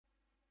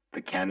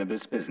the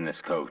Cannabis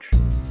Business Coach.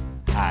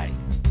 Hi,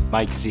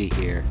 Mike Z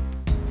here,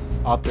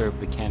 author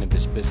of the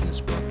Cannabis Business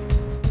Book,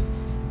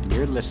 and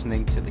you're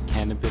listening to the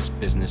Cannabis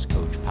Business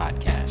Coach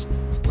podcast,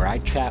 where I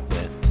chat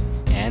with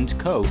and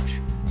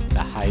coach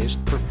the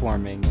highest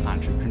performing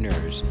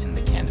entrepreneurs in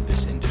the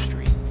cannabis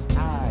industry.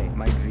 Hi,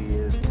 Mike Z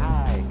is.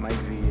 Hi, Mike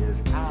Z is.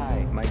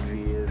 Hi, Mike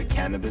Z is. The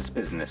Cannabis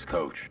Business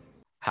Coach.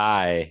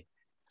 Hi,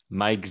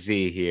 Mike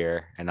Z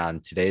here, and on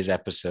today's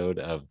episode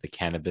of the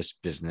Cannabis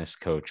Business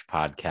Coach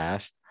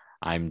podcast,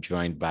 I'm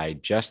joined by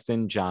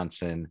Justin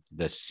Johnson,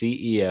 the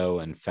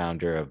CEO and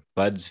founder of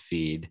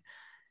BudsFeed.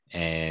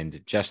 And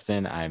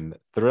Justin, I'm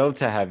thrilled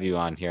to have you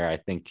on here. I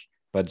think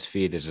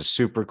BudsFeed is a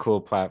super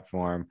cool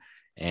platform.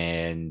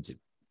 And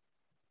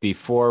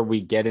before we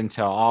get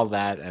into all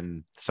that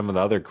and some of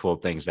the other cool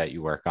things that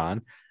you work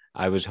on,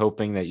 I was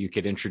hoping that you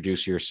could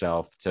introduce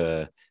yourself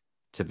to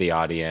the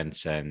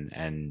audience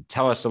and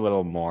tell us a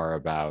little more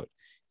about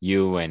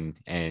you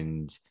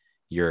and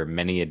your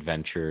many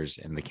adventures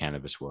in the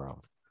cannabis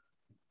world.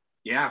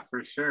 Yeah,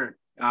 for sure.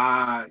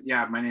 My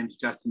name's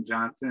Justin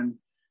Johnson.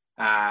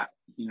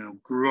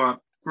 Grew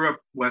up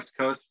West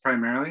Coast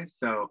primarily.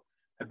 So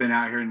I've been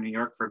out here in New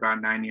York for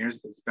about 9 years,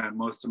 but spent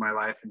most of my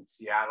life in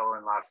Seattle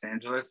and Los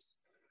Angeles.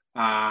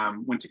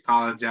 Went to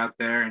college out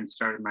there and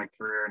started my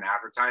career in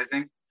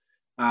advertising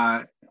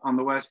on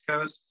the West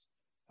Coast.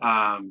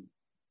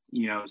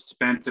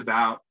 Spent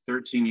about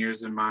 13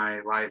 years of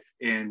my life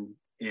in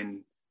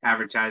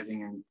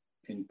advertising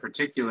in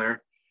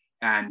particular,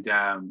 and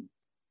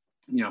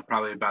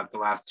probably about the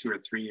last 2 or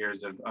 3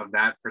 years of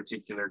that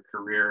particular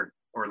career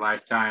or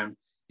lifetime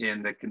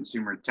in the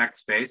consumer tech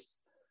space.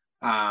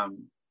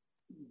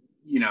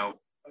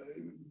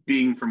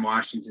 Being from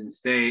Washington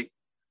State,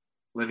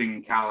 living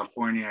in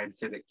California, I'd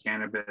say that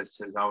cannabis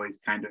has always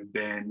kind of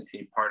been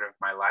a part of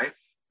my life.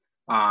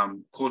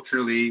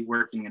 Culturally,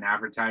 working in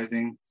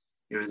advertising,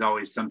 it was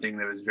always something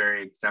that was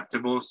very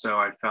acceptable. So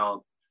I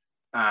felt,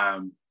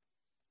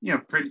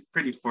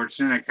 pretty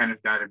fortunate. I kind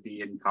of got to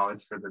be in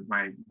college for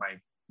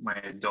my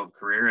adult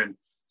career. And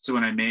so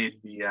when I made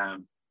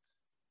the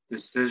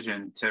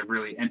decision to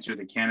really enter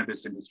the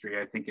cannabis industry,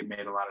 I think it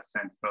made a lot of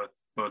sense, both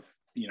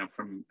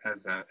from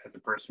as a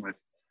person with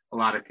a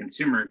lot of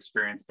consumer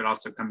experience, but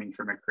also coming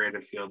from a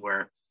creative field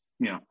where,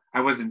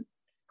 I wasn't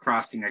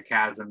crossing a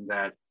chasm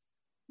that,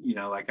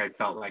 I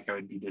felt like I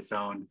would be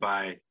disowned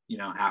by,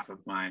 half of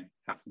my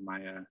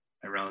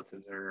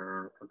relatives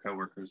or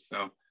coworkers.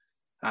 So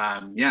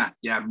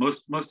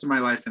most of my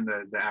life in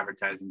the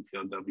advertising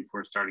field though,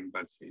 before starting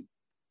BudsFeed.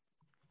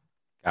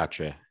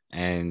 Gotcha.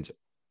 And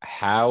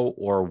how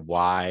or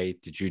why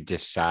did you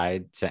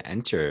decide to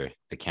enter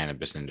the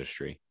cannabis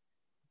industry?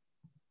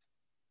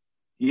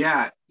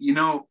 Yeah,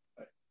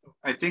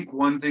 I think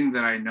one thing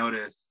that I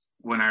noticed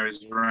when I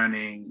was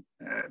running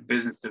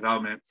business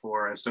development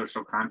for a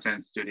social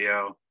content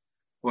studio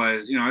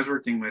was, I was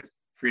working with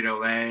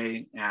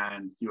Frito-Lay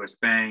and US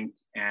Bank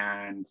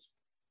and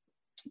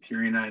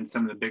Purina and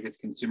some of the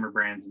biggest consumer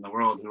brands in the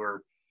world who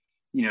are,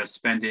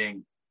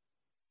 spending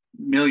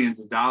millions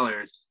of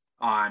dollars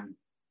on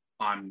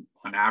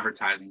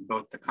advertising,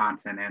 both the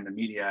content and the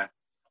media.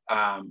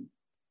 I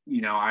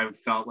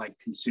felt like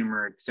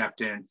consumer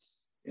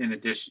acceptance, in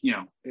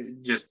addition,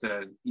 just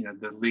the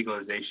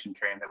legalization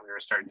train that we were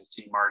starting to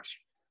see march,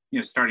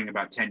 starting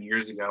about 10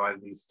 years ago as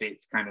these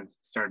states kind of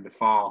started to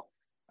fall.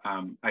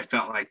 I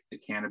felt like the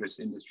cannabis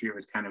industry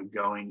was kind of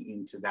going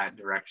into that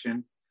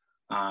direction.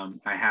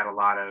 I had a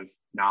lot of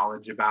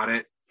knowledge about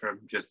it from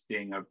just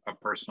being a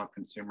personal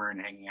consumer and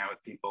hanging out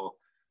with people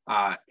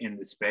in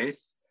the space.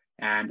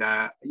 And,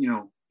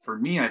 for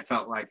me, I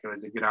felt like it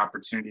was a good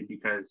opportunity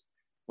because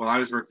while I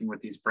was working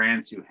with these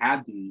brands who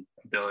had the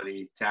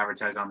ability to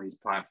advertise on these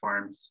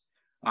platforms,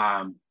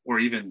 or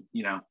even,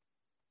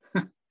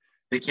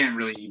 they can't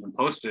really even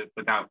post it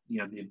without,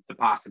 the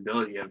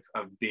possibility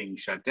of being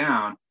shut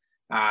down.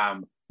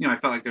 I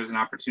felt like there was an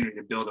opportunity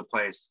to build a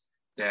place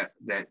that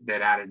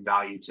added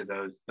value to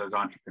those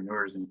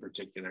entrepreneurs in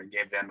particular,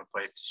 gave them a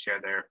place to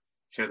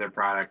share their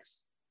products,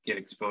 get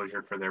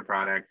exposure for their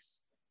products,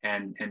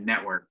 and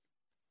network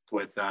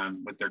with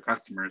their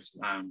customers.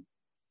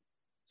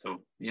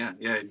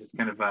 It's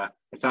kind of I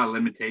saw a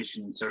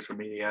limitation in social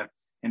media,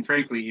 and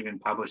frankly, even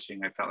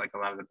publishing. I felt like a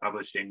lot of the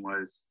publishing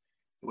was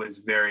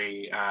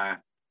very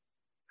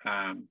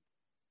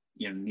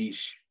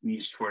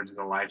niche towards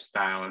the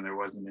lifestyle, and there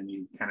wasn't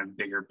any kind of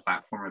bigger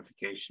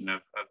platformification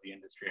of the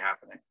industry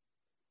happening.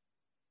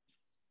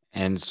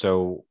 And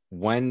so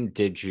when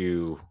did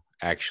you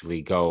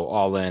actually go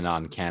all in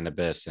on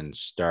cannabis and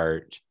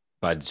start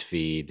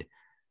BudsFeed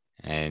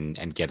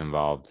and get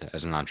involved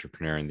as an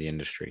entrepreneur in the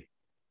industry?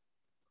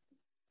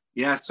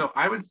 Yeah, so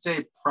I would say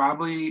it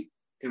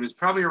was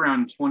probably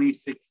around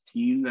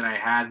 2016 that I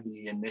had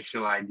the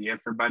initial idea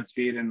for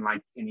BudsFeed. And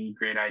like any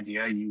great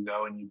idea, you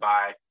go and you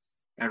buy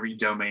every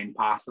domain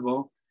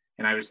possible.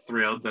 And I was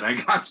thrilled that I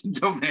got the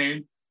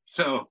domain.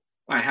 So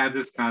I had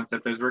this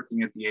concept. I was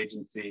working at the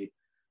agency.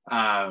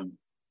 I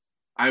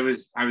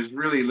was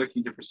really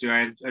looking to pursue.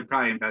 I'd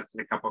probably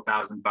invested a couple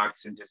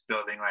 $1,000 in just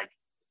building like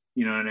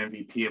an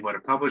MVP of what a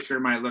publisher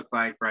might look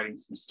like, writing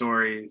some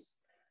stories.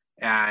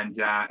 And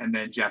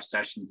then Jeff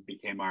Sessions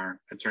became our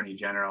attorney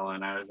general.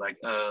 And I was like,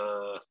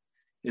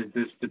 is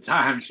this the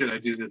time? Should I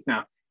do this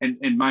now?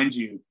 And mind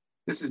you,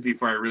 this is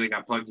before I really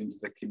got plugged into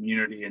the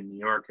community in New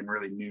York and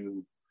really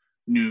knew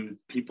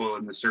people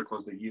in the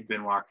circles that you've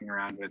been walking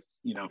around with,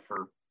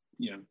 for,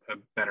 a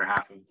better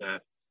half of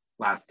the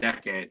last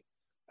decade.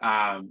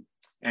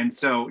 And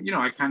so,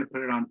 I kind of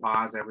put it on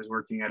pause. I was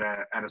working at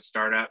a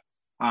startup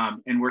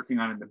and working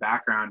on it in the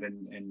background.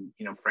 And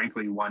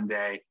frankly, one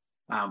day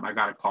I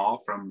got a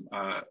call from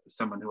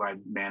someone who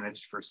I'd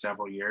managed for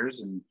several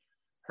years, and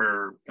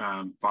her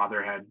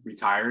father had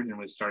retired and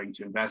was starting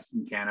to invest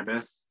in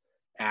cannabis.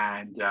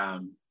 And,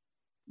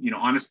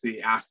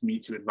 honestly asked me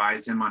to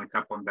advise him on a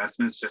couple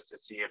investments just to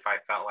see if I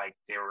felt like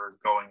they were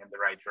going in the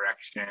right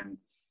direction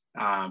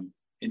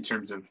in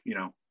terms of,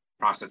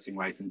 processing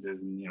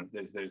licenses. And,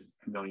 there's a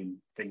million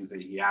things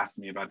that he asked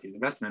me about these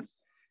investments.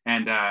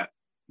 And,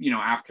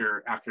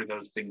 after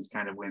those things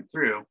kind of went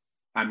through,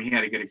 he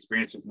had a good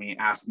experience with me,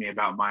 asked me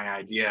about my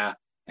idea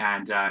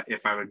and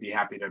if I would be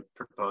happy to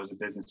propose a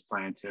business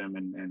plan to him.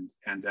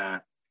 And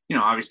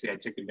obviously I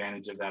took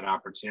advantage of that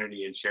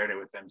opportunity and shared it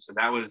with him. So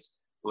that was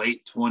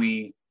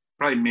probably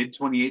mid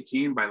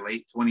 2018. By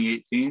late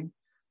 2018,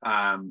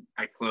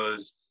 I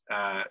closed,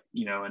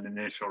 an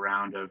initial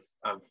round of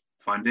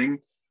funding,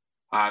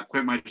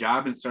 quit my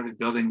job and started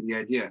building the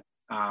idea.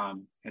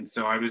 And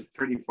so I was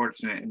pretty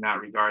fortunate in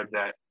that regard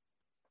that,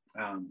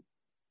 I'm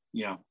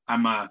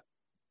a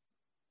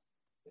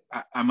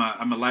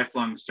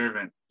lifelong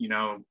servant.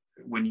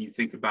 When you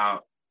think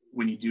about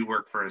when you do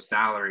work for a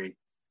salary,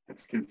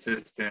 it's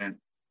consistent.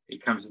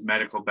 It comes with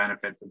medical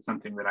benefits. It's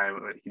something that I,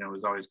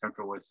 was always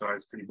comfortable with. So I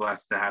was pretty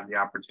blessed to have the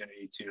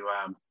opportunity to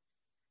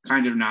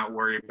kind of not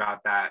worry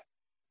about that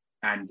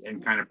and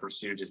kind of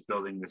pursue just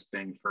building this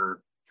thing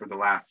for the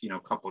last,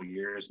 couple of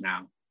years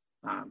now.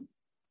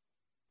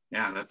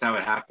 Yeah, that's how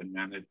it happened,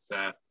 man. It's,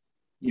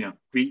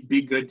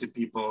 be good to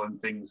people and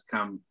things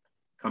come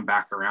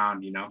back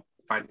around.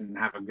 If I didn't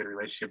have a good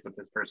relationship with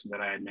this person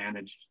that I had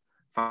managed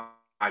 5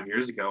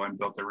 years ago and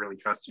built a really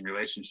trusting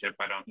relationship,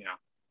 I don't,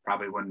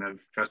 probably wouldn't have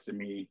trusted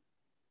me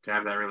to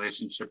have that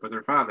relationship with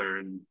her father.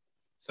 And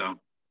so.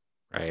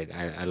 Right.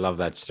 I love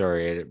that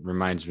story. It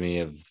reminds me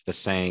of the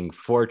saying,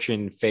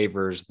 fortune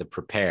favors the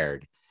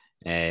prepared.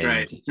 And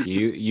right.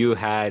 you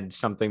had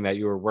something that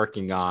you were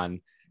working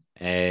on,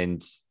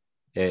 and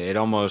it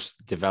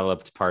almost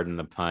developed, pardon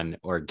the pun,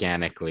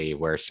 organically,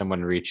 where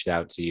someone reached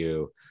out to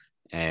you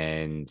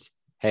and,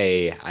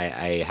 hey,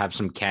 I have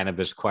some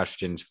cannabis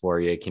questions for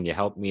you. Can you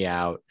help me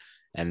out?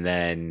 And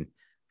then,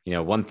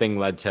 one thing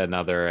led to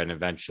another. And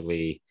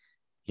eventually,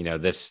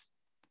 this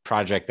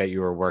project that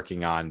you were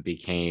working on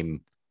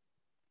became,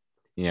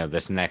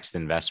 this next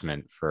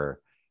investment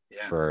for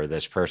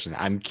this person.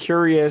 I'm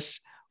curious,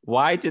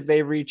 why did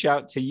they reach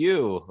out to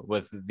you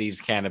with these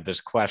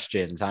cannabis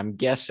questions? I'm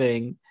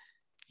guessing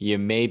you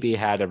maybe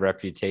had a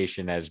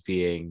reputation as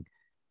being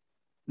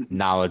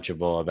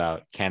knowledgeable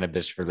about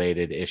cannabis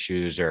related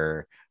issues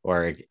or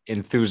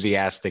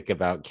enthusiastic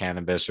about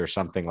cannabis or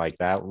something like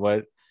that.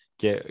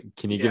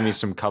 Can you give me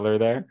some color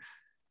there?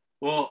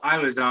 Well, I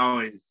was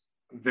always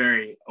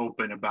very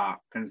open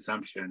about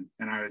consumption,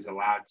 and I was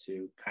allowed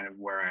to kind of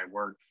where I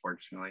worked,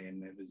 fortunately,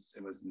 and it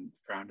wasn't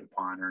frowned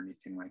upon or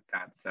anything like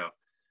that. So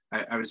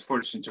I was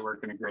fortunate to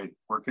work in a great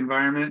work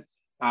environment.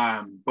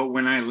 But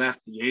when I left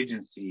the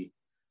agency,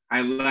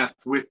 I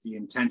left with the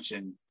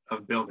intention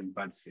of building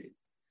BudsFeed,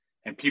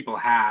 and people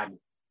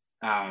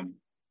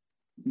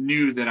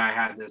knew that I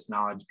had this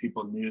knowledge.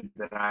 People knew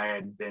that I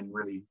had been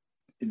really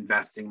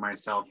investing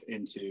myself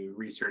into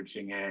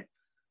researching it.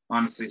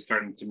 Honestly,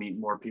 starting to meet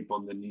more people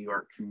in the New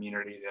York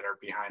community that are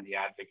behind the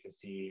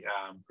advocacy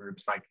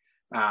groups. Like,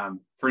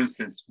 for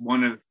instance,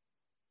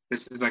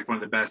 this is like one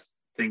of the best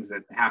things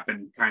that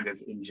happened kind of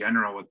in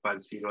general with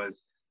BudsFeed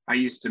was I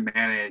used to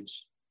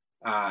manage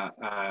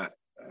a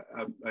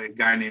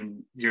guy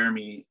named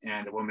Jeremy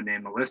and a woman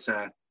named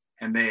Melissa,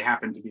 and they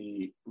happened to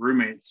be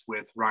roommates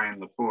with Ryan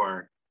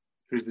Lepore,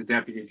 who's the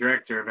deputy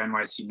director of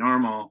NYC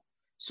Normal.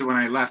 So when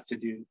I left to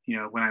do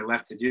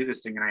this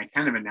thing, and I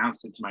kind of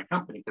announced it to my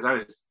company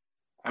because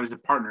I was a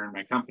partner in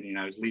my company and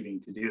I was leaving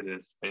to do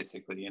this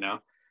basically,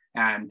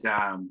 and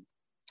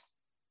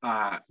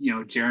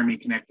Jeremy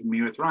connected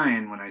me with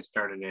Ryan when I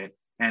started it,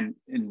 and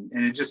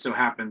it just so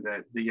happened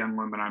that the young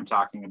woman I'm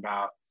talking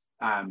about,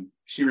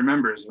 she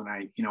remembers when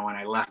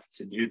I left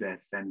to do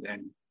this, and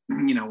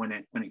when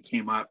it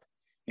came up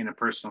in a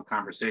personal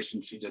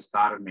conversation, she just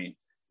thought of me.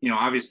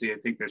 Obviously, I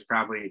think there's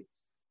probably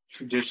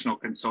traditional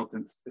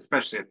consultants,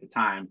 especially at the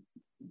time,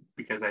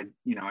 because I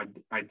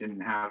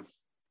didn't have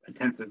a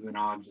tenth of the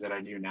knowledge that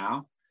I do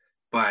now.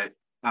 But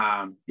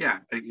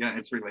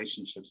it's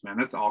relationships, man.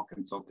 That's all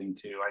consulting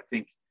too. I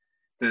think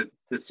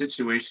the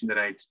situation that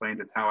I explained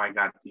is how I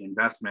got the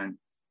investment.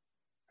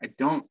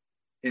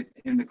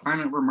 In the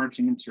climate we're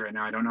marching into right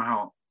now, I don't know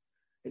how.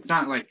 It's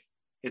not like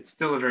it's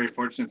still a very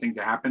fortunate thing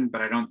to happen,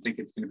 but I don't think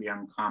it's going to be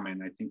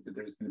uncommon. I think that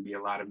there's going to be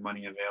a lot of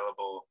money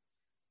available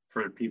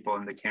for people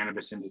in the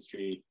cannabis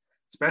industry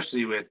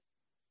especially with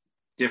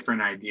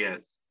different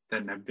ideas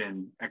that have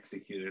been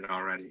executed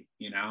already,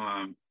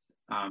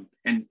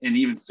 and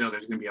even still,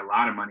 there's going to be a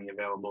lot of money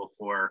available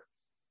for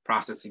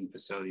processing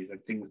facilities,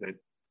 like things that,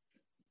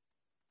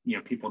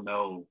 people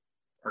know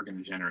are going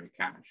to generate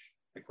cash.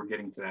 Like we're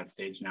getting to that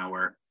stage now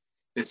where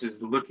this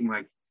is looking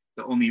like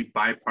the only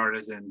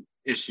bipartisan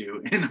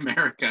issue in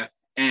America,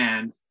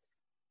 and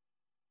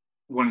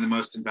one of the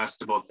most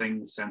investable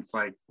things since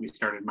like we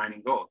started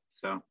mining gold.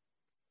 So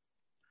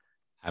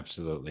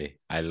absolutely.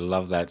 I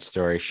love that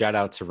story. Shout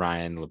out to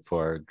Ryan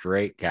Lepore,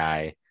 great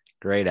guy,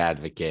 great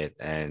advocate.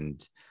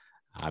 And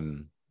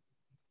I'm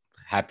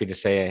happy to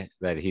say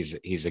that he's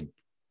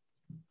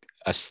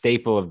a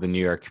staple of the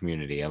New York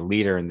community, a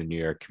leader in the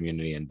New York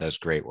community, and does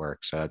great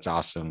work. So that's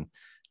awesome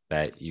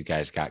that you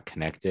guys got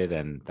connected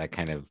and that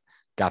kind of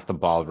got the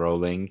ball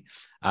rolling.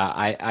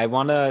 I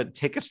want to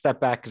take a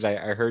step back because I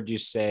heard you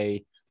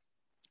say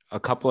a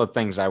couple of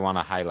things I want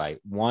to highlight.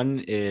 One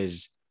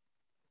is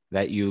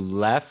that you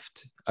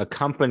left a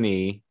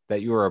company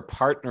that you were a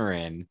partner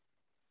in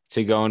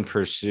to go and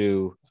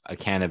pursue a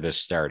cannabis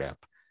startup.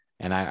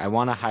 And I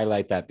want to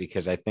highlight that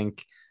because I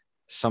think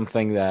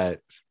something that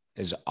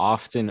is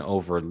often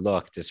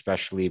overlooked,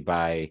 especially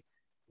by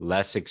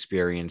less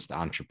experienced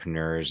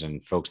entrepreneurs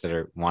and folks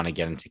that want to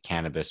get into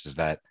cannabis, is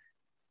that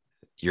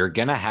you're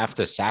going to have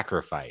to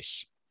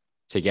sacrifice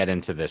to get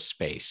into this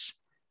space.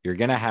 You're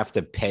going to have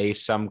to pay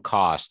some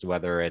cost,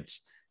 whether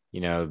it's,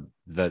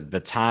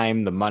 the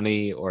time, the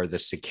money, or the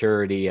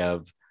security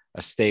of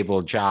a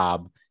stable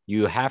job.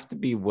 You have to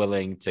be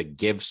willing to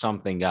give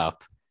something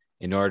up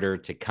in order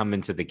to come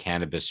into the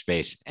cannabis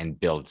space and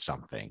build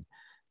something.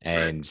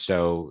 And right.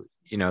 So,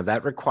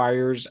 that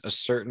requires a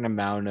certain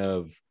amount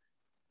of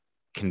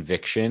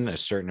conviction, a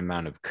certain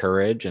amount of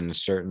courage, and a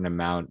certain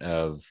amount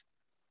of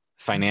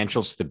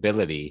financial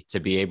stability to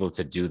be able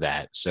to do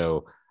that.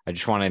 So I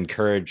just want to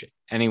encourage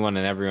anyone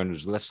and everyone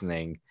who's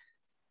listening,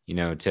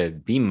 to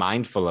be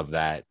mindful of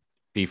that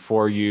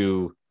before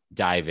you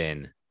dive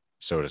in,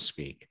 so to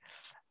speak.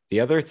 The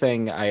other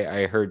thing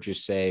I heard you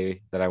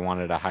say that I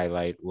wanted to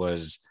highlight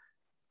was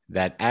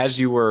that as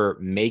you were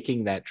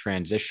making that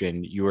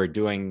transition, you were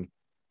doing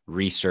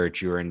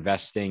research, you were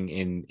investing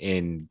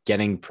in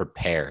getting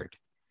prepared,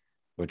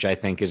 which I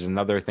think is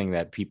another thing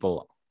that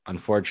people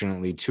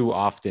unfortunately too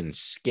often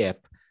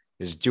skip,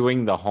 is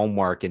doing the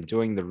homework and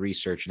doing the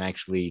research and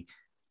actually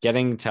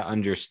getting to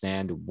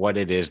understand what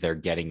it is they're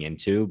getting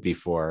into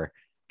before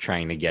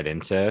trying to get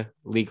into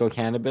legal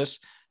cannabis.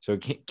 So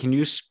can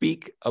you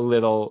speak a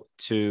little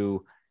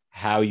to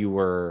how you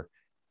were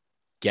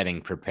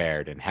getting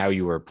prepared and how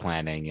you were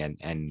planning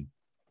and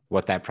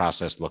what that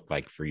process looked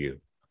like for you?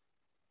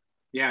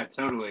 Yeah,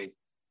 totally.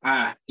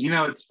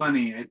 It's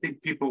funny. I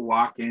think people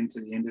walk into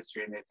the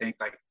industry and they think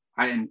like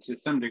and to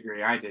some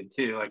degree I did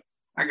too. Like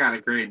I got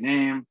a great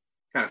name,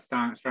 got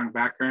a strong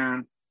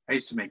background. I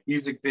used to make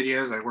music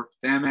videos. I worked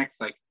with Amex.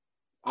 Like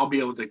I'll be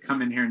able to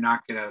come in here and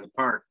knock it out of the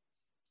park.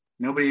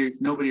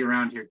 Nobody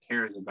around here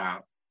cares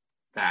about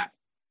that.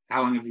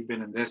 How long have you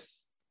been in this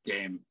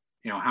game?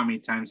 How many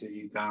times have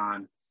you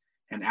gone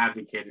and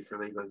advocated for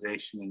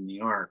legalization in New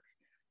York?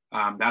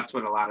 That's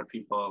what a lot of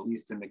people, at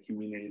least in the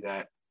community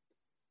that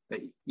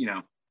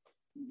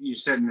you're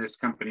setting this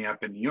company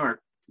up in New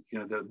York,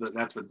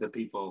 that's what the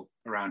people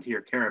around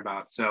here care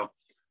about. So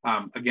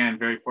again,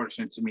 very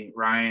fortunate to meet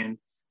Ryan.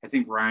 I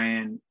think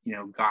Ryan,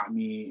 got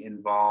me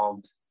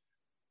involved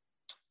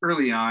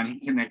early on.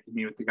 He connected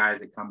me with the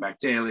guys at Comeback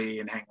Daily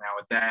and hanging out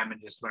with them and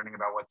just learning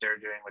about what they're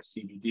doing with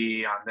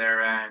CBD on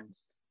their end,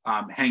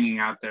 hanging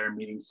out there,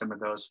 meeting some of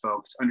those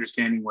folks,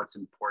 understanding what's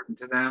important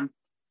to them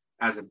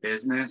as a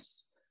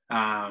business,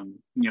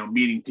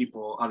 meeting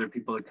other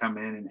people that come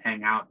in and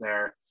hang out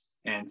there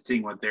and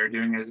seeing what they're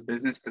doing as a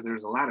business, because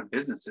there's a lot of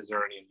businesses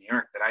already in New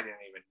York that I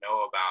didn't even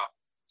know about.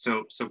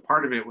 So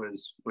part of it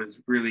was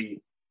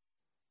really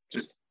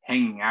just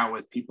hanging out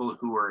with people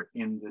who were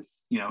in this,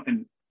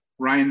 and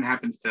Ryan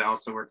happens to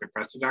also work at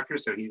Presto Doctor,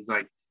 so he's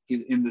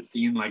in the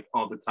scene like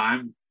all the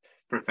time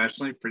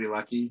professionally. Pretty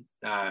lucky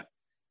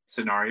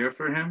scenario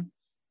for him.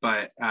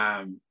 But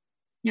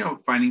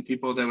finding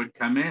people that would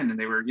come in and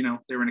they were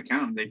an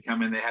accountant. They'd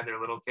come in, they had their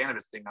little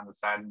cannabis thing on the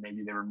side, and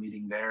maybe they were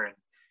meeting there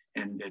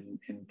and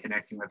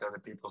connecting with other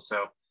people.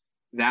 So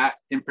that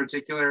in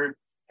particular,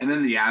 and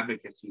then the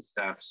advocacy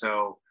stuff.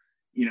 So,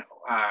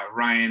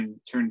 Ryan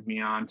turned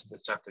me on to the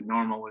stuff that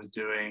Normal was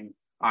doing.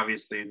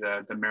 Obviously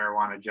the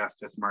marijuana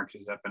justice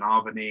marches up in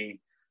Albany.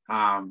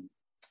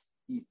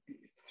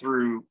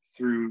 Through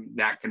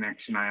that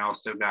connection, I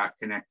also got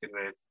connected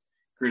with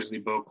Grizzly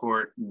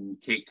Bocourt and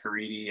Kate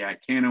Caridi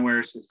at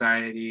Canaware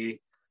Society.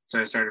 So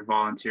I started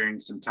volunteering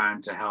some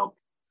time to help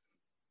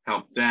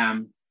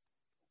them,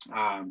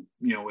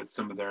 with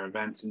some of their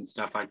events and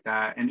stuff like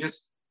that. And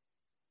just,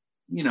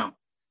 you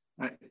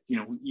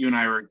and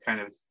I were kind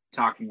of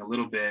talking a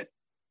little bit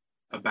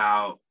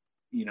about,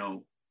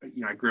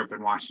 I grew up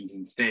in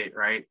Washington State,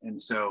 right?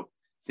 And so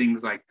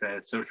things like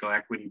the social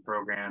equity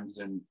programs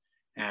and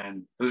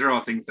those are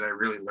all things that I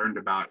really learned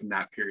about in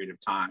that period of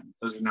time.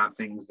 Those are not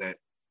things that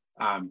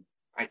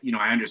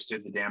I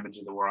understood the damage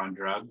of the war on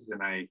drugs,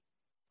 and I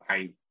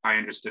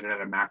understood it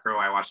at a macro.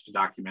 I watched a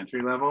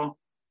documentary level,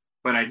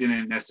 but I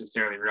didn't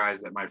necessarily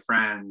realize that my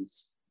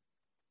friends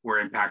were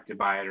impacted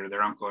by it, or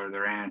their uncle or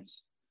their aunt,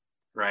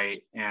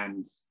 right?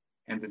 And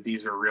that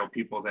these are real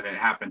people that it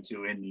happened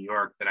to in New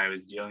York that I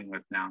was dealing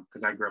with now,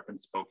 because I grew up in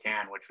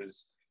Spokane, which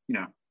was,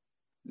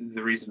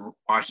 the reason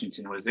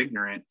Washington was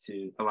ignorant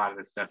to a lot of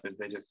this stuff is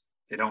they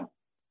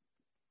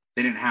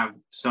didn't have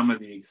some of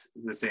the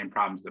same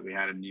problems that we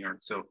had in New York.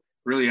 So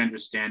really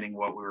understanding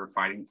what we were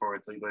fighting for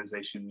with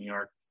legalization in New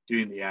York,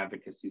 doing the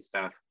advocacy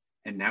stuff,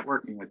 and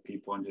networking with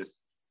people, and just,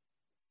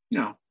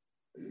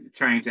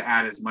 trying to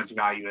add as much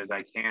value as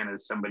I can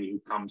as somebody who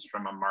comes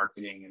from a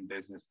marketing and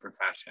business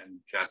profession,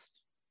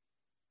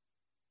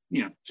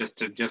 just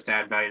to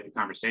add value to the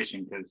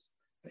conversation, because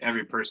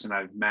every person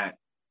I've met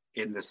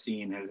in the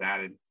scene has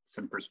added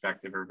some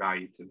perspective or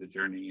value to the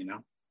journey,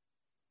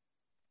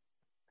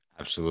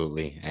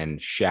 Absolutely.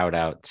 And shout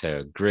out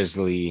to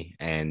Grizzly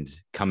and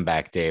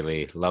Comeback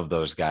Daily. Love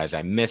those guys.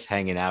 I miss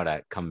hanging out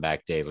at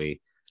Comeback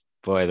Daily.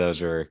 Boy,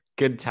 those were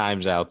good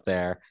times out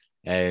there.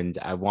 And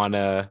I'm going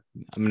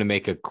to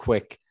make a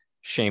quick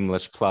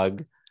shameless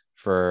plug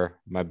for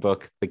my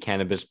book, The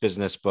Cannabis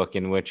Business Book,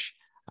 in which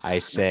I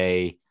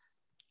say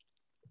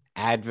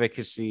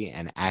advocacy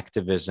and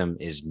activism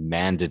is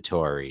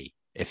mandatory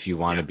if you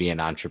want to be an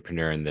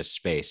entrepreneur in this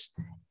space.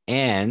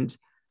 And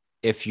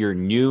if you're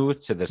new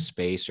to the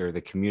space or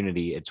the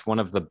community, it's one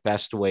of the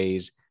best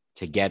ways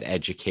to get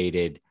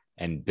educated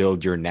and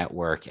build your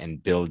network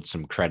and build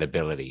some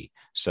credibility.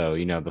 So,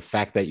 the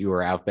fact that you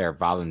were out there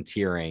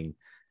volunteering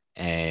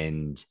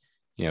and,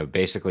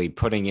 basically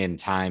putting in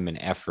time and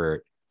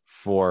effort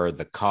for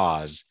the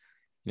cause,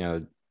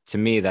 to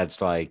me,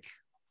 that's like,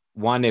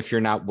 one, if you're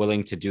not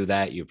willing to do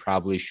that, you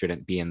probably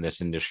shouldn't be in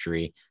this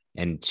industry.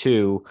 And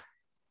two,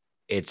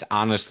 it's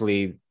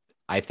honestly,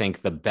 I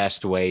think the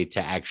best way to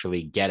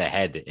actually get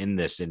ahead in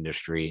this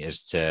industry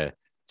is to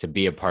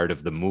be a part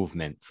of the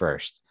movement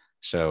first.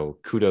 So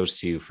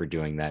kudos to you for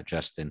doing that,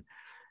 Justin.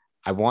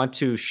 I want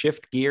to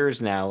shift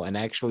gears now and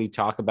actually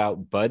talk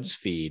about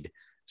BudsFeed.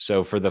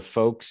 So for the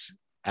folks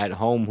at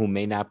home who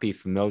may not be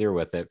familiar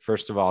with it,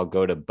 first of all,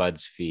 go to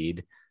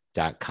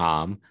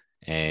budsfeed.com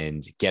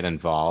and get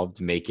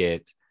involved, make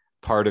it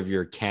part of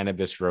your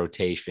cannabis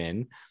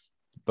rotation.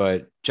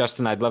 But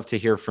Justin, I'd love to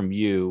hear from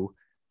you.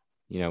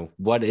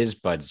 What is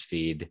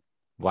BudsFeed?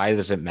 Why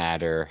does it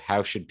matter?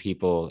 How should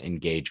people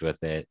engage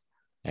with it?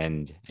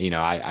 And,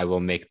 I will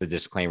make the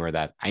disclaimer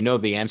that I know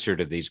the answer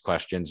to these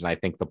questions, and I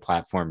think the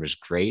platform is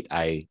great.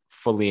 I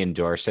fully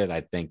endorse it. I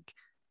think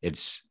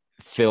it's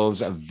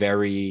fills a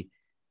very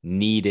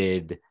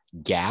needed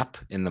gap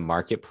in the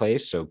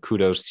marketplace. So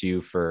kudos to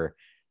you for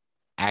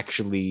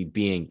actually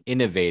being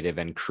innovative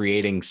and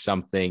creating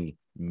something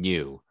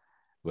new,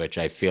 which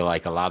I feel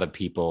like a lot of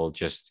people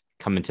just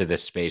come into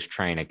this space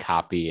trying to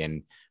copy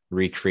and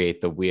recreate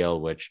the wheel,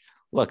 which,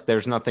 look,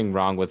 there's nothing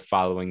wrong with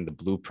following the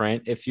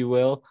blueprint, if you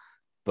will,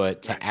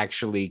 but to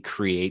actually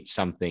create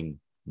something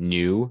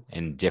new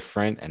and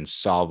different and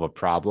solve a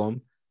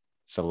problem,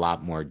 it's a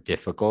lot more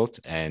difficult.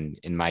 And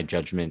in my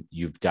judgment,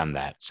 you've done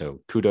that.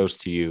 So kudos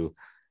to you.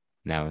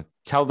 Now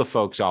tell the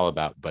folks all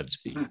about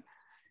BudsFeed.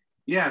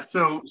 Yeah.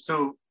 So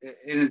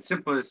in its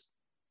simplest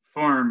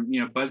form,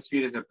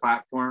 BudsFeed is a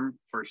platform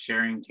for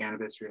sharing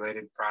cannabis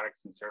related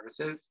products and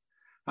services.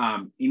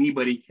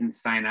 Anybody can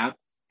sign up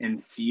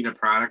and seed a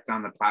product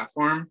on the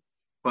platform,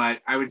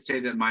 but I would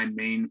say that my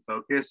main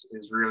focus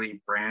is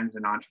really brands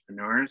and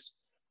entrepreneurs.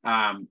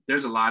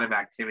 There's a lot of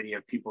activity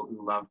of people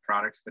who love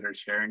products that are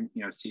sharing,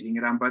 seeding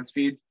it on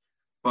BudsFeed,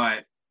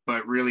 but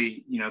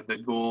really, the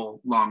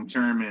goal long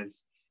term is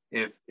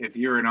if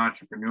you're an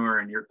entrepreneur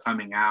and you're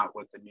coming out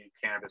with a new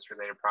cannabis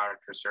related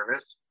product or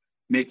service,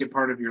 make it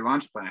part of your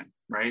launch plan,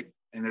 right?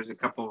 And there's a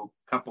couple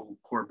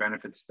core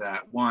benefits to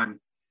that. One,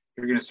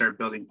 you're going to start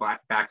building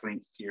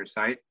backlinks to your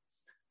site,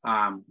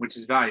 which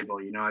is valuable,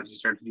 as you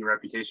start to do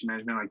reputation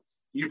management. Like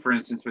you, for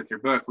instance, with your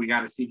book, we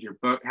got to seed your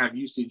book, have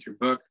you seed your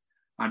book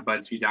on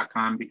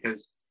budsfeed.com,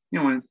 because,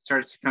 when it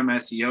starts to come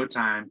SEO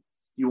time,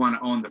 you want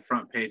to own the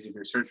front page of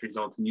your search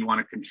results, and you want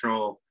to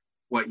control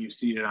what you've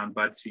seeded on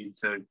BudsFeed.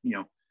 So,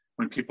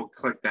 when people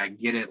click that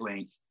get it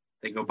link,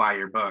 they go buy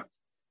your book.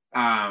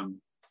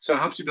 So it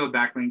helps you build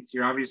backlinks.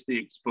 You're obviously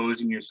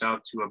exposing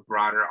yourself to a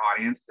broader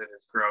audience that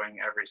is growing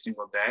every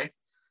single day.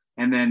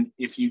 And then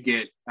if you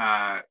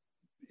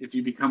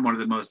become one of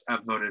the most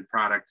upvoted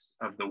products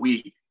of the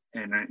week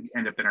and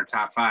end up in our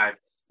top 5,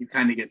 you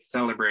kind of get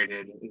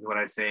celebrated, is what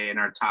I say, in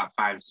our top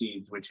 5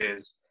 seeds, which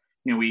is,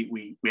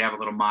 we have a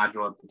little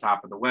module at the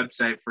top of the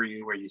website for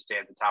you where you stay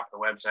at the top of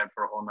the website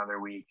for a whole nother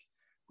week.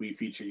 We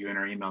feature you in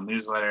our email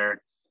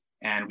newsletter,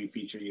 and we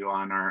feature you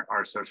on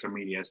our social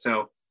media.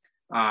 So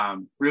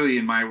really,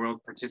 in my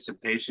world,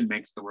 participation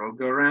makes the world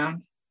go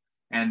round.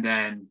 And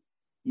then,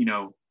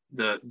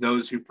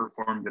 those who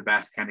perform the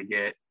best kind of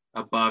get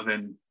above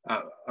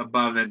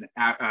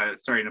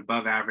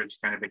average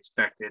kind of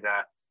expected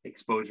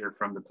exposure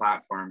from the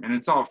platform, and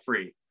it's all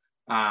free.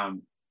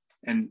 And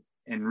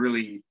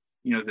really,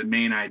 the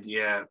main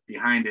idea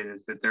behind it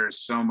is that there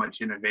is so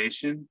much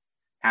innovation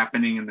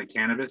happening in the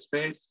cannabis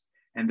space,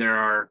 and there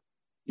are,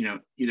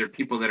 either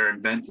people that are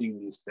inventing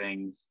these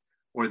things,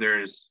 or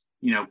there's,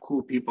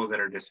 cool people that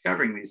are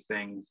discovering these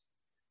things.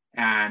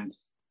 And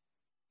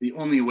the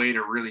only way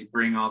to really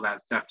bring all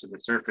that stuff to the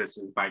surface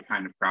is by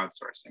kind of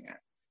crowdsourcing it,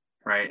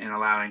 right? And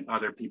allowing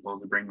other people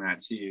to bring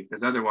that to you,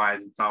 because otherwise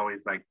it's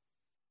always like,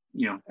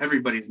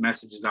 everybody's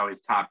message is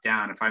always top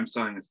down. If I'm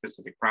selling a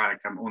specific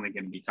product, I'm only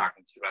going to be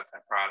talking to you about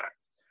that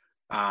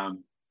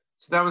product.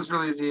 So that was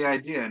really the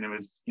idea. And it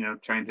was,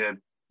 trying to,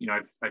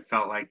 I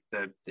felt like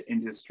the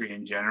industry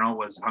in general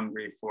was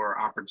hungry for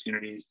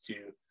opportunities to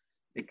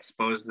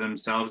expose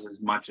themselves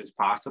as much as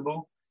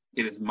possible,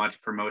 get as much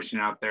promotion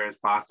out there as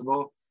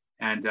possible,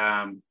 and,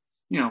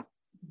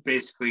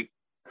 basically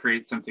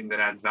create something that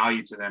adds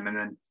value to them. And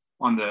then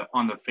on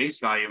the face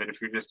value of it,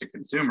 if you're just a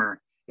consumer,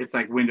 it's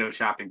like window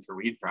shopping for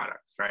weed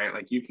products, right?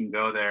 Like you can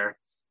go there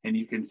and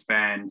you can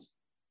spend,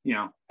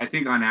 I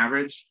think on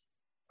average,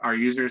 our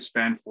users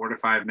spend 4 to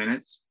 5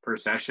 minutes per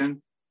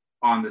session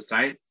on the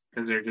site,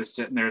 because they're just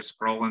sitting there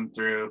scrolling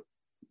through,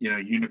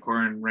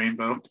 unicorn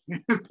rainbow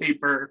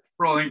paper,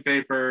 rolling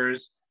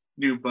papers,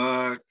 new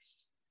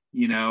books,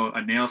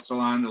 a nail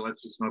salon that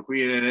lets you smoke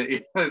weed in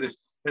it.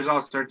 There's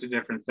all sorts of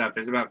different stuff.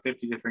 There's about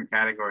 50 different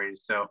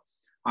categories. So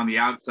on the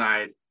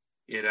outside,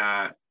 it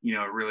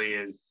really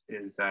is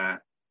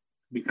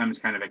becomes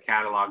kind of a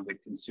catalog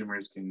that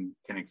consumers can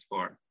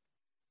explore.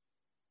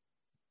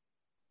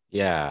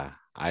 Yeah,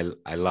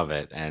 I love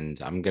it. And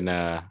I'm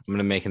gonna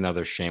make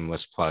another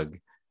shameless plug,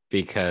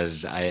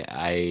 because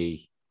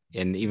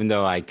and even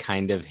though I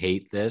kind of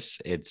hate this,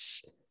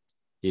 it's,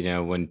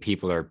 when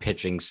people are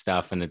pitching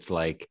stuff and it's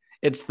like,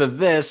 it's the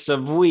this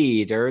of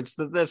weed, or it's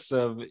the this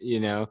of,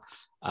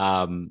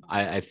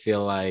 I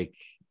feel like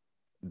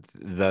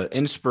the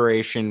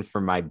inspiration for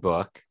my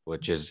book,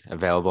 which is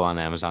available on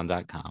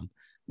Amazon.com,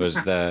 was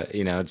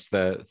it's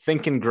the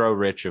Think and Grow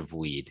Rich of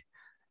Weed.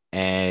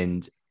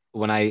 And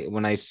when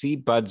I see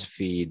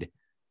BudsFeed,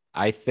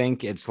 I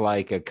think it's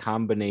like a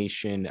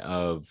combination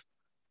of,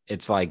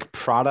 it's like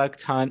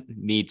Product Hunt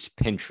meets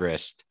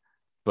Pinterest,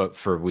 but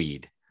for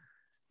weed,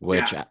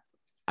 which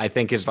I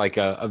think is like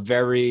a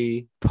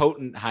very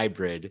potent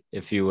hybrid,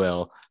 if you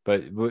will.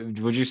 But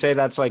would you say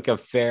that's like a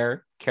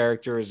fair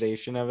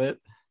characterization of it?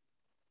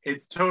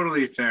 It's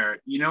totally fair.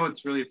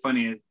 What's really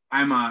funny is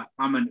I'm a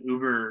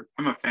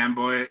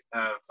fanboy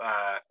of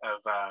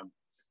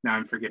now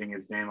I'm forgetting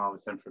his name all of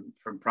a sudden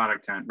from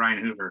Product Hunt,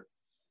 Ryan Hoover.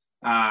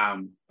 I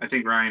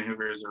think Ryan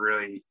Hoover is a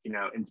really,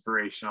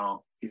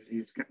 inspirational.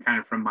 He's kind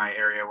of from my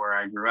area where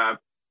I grew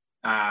up.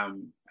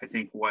 I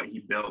think what he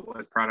built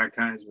with Product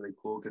Hunt is really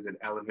cool, because it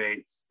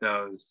elevates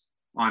those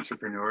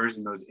entrepreneurs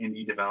and those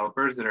indie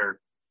developers that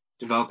are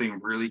developing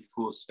really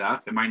cool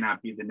stuff. It might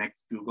not be the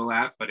next Google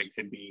app, but it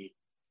could be,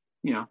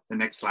 the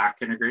next Slack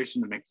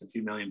integration that makes a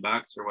few $million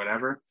or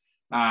whatever.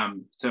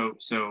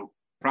 So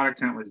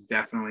Product Hunt was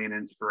definitely an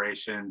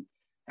inspiration.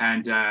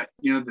 And,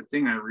 the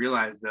thing I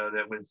realized, though,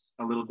 that was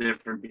a little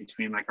different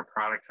between like a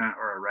Product Hunt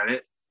or a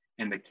Reddit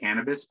and the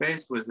cannabis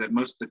space, was that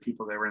most of the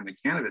people that were in the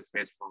cannabis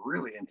space were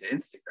really into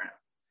Instagram.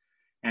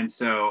 And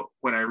so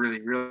what I really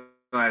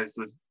realized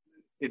was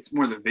it's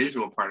more the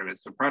visual part of it.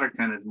 So Product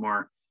Hunt is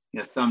more,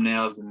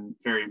 thumbnails and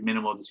very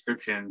minimal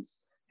descriptions,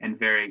 and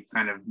very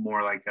kind of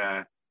more like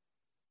a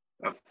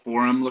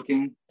forum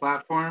looking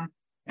platform.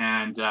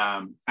 And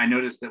I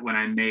noticed that when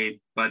I made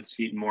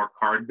BudsFeed more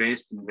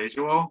card-based and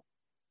visual,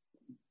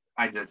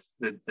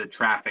 the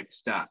traffic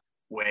stuck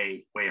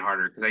way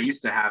harder, because I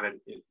used to have it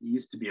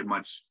used to be a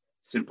much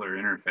simpler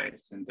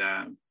interface. And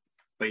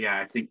but yeah,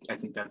 I think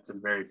that's a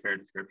very fair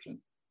description.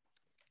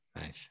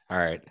 Nice. All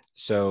right,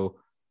 so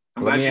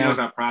I'm glad you know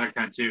about Product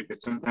Hunt too,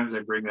 because sometimes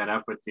I bring that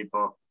up with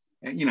people,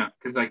 and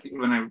because like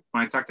when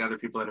I talk to other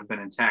people that have been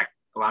in tech,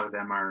 a lot of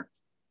them are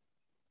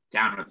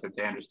down with it.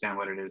 They understand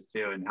what it is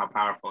too, and how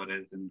powerful it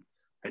is. And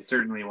I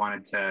certainly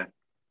wanted to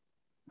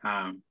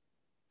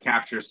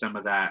capture some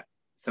of that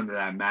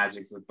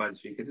magic with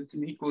BudsFeed, because it's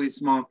an equally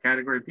small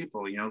category of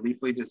people.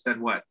 Leafly just said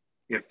what?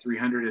 We have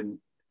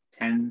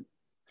 310,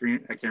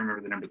 I can't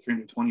remember the number,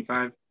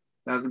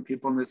 325,000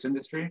 people in this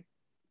industry.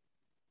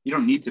 You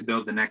don't need to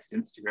build the next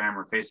Instagram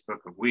or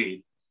Facebook of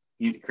weed.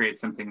 You need to create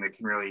something that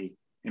can really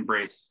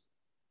embrace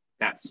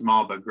that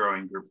small but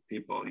growing group of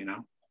people,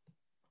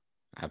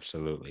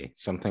 Absolutely.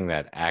 Something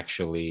that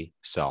actually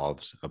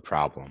solves a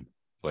problem,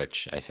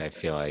 which I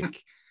feel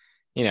like,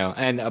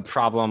 and a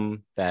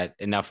problem that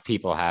enough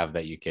people have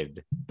that you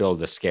could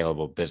build a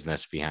scalable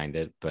business behind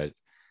it. But,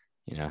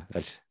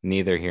 that's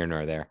neither here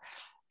nor there.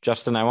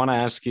 Justin, I want to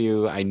ask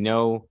you, I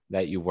know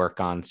that you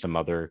work on some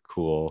other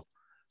cool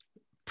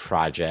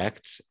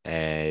projects,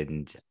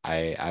 and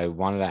I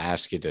wanted to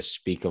ask you to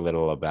speak a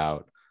little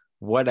about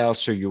what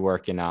else are you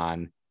working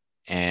on,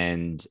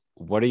 and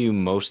what are you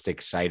most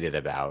excited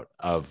about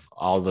of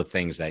all the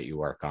things that you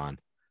work on?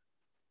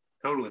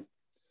 Totally.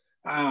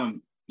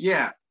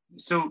 Yeah.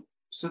 So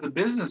the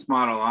business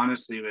model,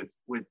 honestly,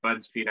 with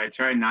BudsFeed, I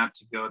try not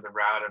to go the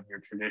route of your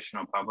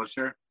traditional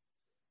publisher.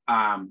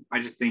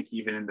 I just think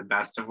even in the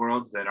best of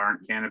worlds that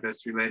aren't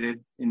cannabis related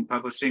in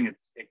publishing,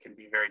 it can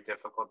be very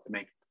difficult to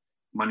make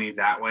money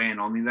that way and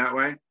only that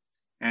way.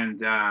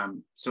 And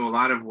so a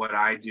lot of what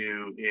I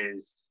do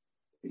is,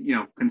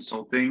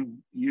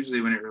 consulting,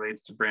 usually when it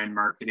relates to brand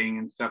marketing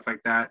and stuff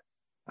like that.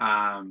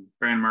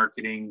 Brand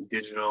marketing,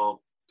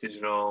 digital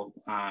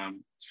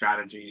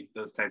strategy,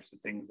 those types of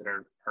things that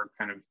are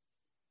kind of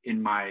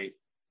in my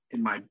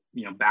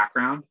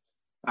background.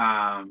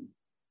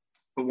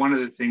 But one of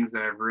the things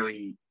that I've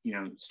really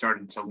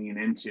started to lean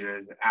into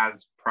is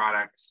as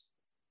products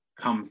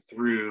come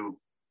through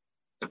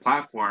the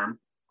platform,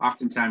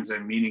 oftentimes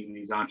I'm meeting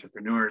these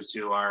entrepreneurs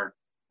who are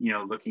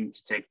looking to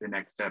take the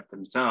next step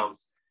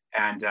themselves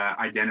and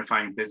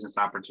identifying business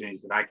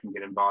opportunities that I can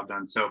get involved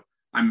on. So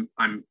I'm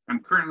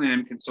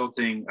currently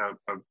consulting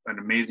an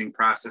amazing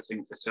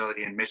processing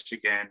facility in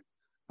Michigan.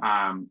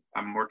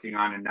 I'm working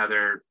on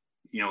another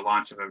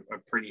launch of a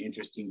pretty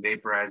interesting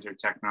vaporizer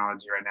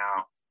technology right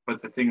now.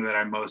 But the thing that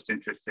I'm most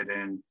interested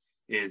in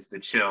is the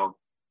chill,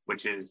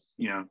 which is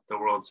the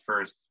world's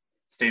first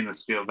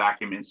stainless steel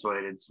vacuum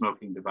insulated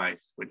smoking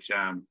device, which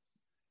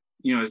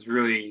is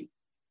really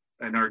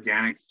an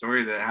organic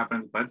story that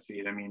happened at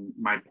BudsFeed. I mean,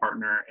 my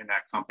partner in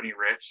that company,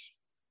 Rich,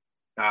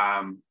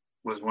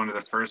 was one of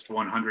the first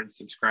 100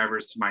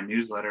 subscribers to my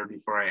newsletter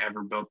before I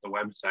ever built the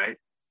website.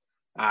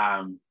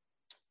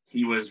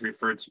 He was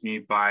referred to me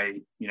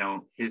by,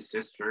 his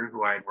sister,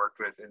 who I had worked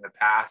with in the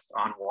past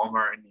on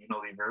Walmart and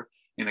Unilever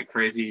in a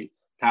crazy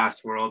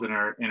past world in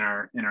our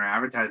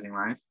advertising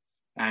life.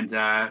 And,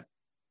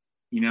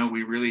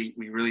 we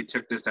really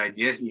took this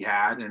idea he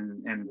had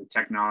and the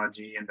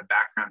technology and the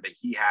background that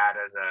he had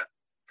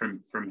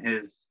from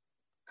his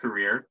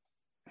career.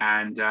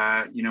 And,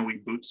 we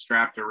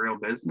bootstrapped a real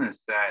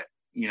business that,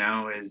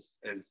 has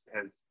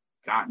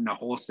gotten a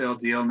wholesale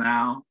deal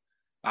now.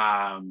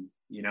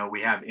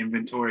 We have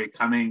inventory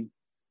coming,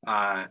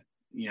 to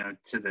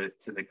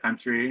the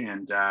country,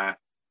 and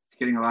it's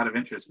getting a lot of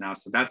interest now.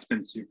 So that's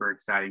been super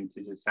exciting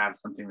to just have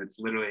something that's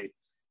literally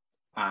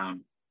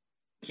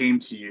came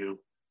to you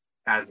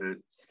as a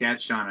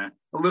sketch on a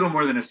little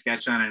more than a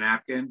sketch on a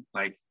napkin,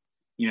 like,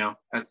 a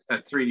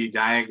 3D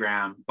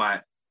diagram,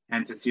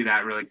 and to see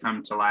that really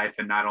come to life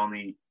and not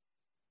only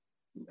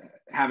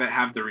have it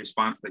have the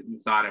response that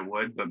you thought it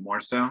would, but more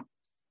so.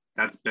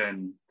 That's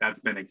been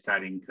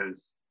exciting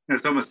because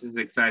it's almost as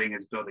exciting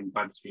as building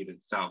BudsFeed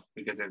itself,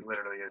 because it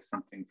literally is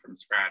something from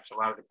scratch. A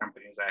lot of the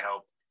companies I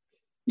help,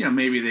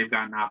 maybe they've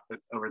gotten off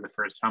over the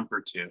first hump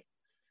or two.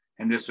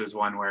 And this was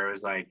one where it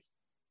was like,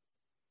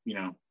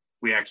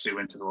 we actually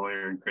went to the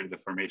lawyer and created the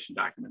formation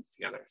documents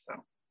together.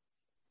 So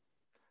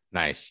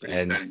nice.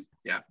 And exciting.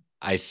 Yeah,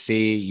 I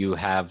see you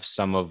have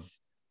some of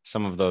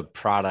the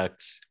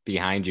products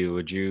behind you.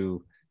 Would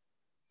you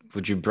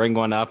bring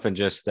one up and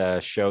just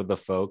show the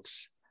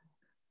folks?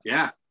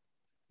 Yeah,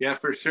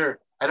 for sure.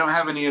 I don't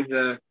have any of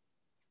the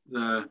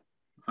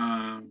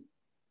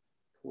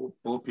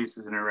full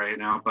pieces in it right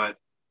now, but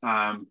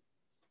so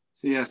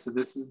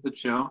this is the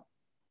chill.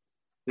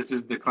 This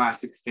is the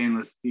classic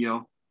stainless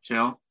steel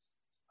chill,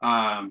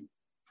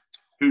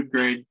 food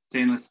grade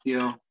stainless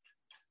steel,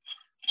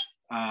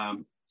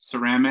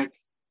 ceramic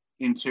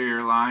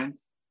interior line,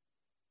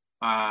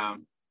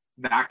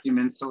 vacuum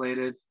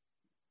insulated,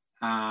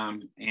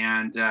 and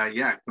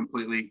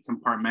completely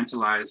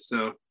compartmentalized.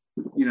 So,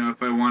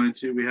 if I wanted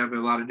to, we have a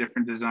lot of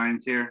different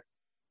designs here.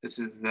 This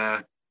is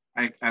I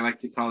like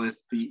to call this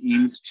the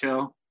Eames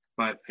chill,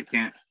 but I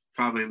can't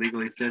probably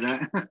legally say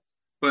that.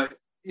 But,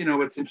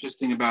 what's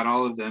interesting about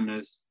all of them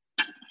is,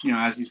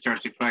 as you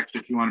start to collect,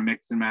 if you want to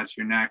mix and match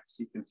your necks,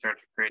 you can start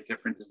to create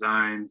different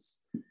designs.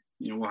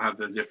 We'll have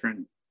the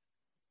different,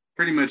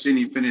 pretty much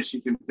any finish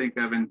you can think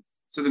of. And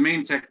so the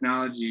main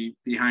technology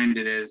behind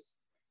it is,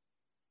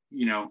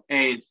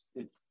 it's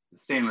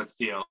stainless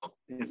steel.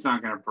 It's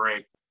not going to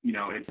break.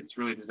 It's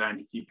really designed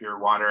to keep your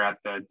water at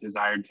the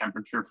desired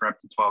temperature for up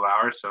to 12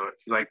 hours. So if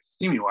you like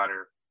steamy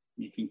water,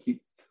 you can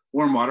keep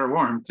warm water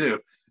warm too.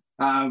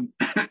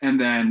 And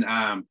then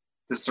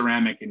the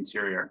ceramic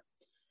interior.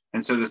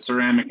 And so the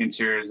ceramic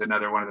interior is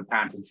another one of the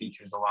patented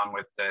features, along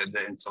with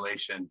the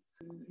insulation,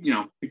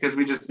 because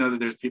we just know that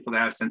there's people that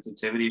have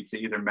sensitivity to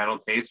either metal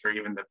taste or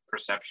even the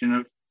perception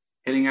of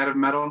hitting out of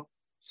metal.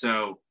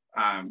 So,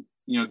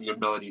 the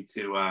ability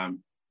to,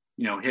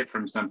 hit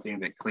from something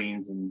that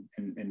cleans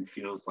and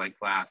feels like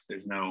glass.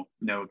 There's no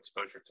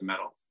exposure to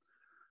metal.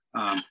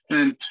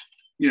 And,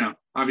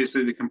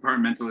 obviously the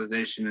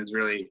compartmentalization is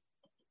really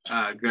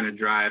going to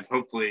drive,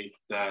 hopefully,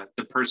 the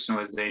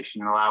personalization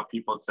and allow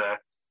people to,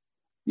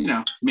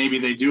 maybe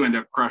they do end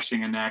up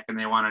crushing a neck and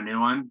they want a new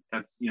one.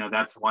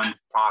 That's one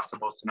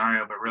possible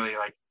scenario, but really,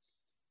 like,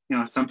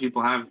 some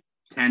people have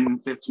 10,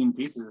 15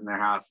 pieces in their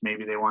house.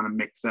 Maybe they want to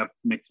mix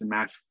and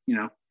match,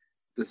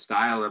 the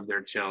style of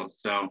their chill.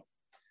 So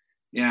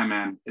yeah,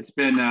 man, it's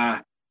been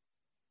one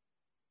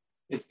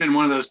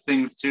of those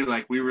things too.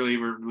 Like, we really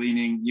were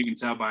leaning, you can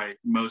tell by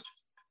most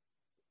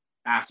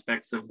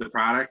aspects of the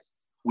product,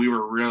 we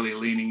were really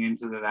leaning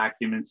into the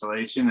vacuum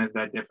insulation as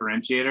that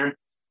differentiator.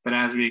 But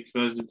as we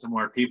exposed it to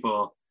more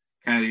people,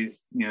 kind of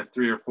these,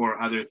 3 or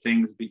 4 other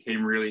things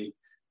became really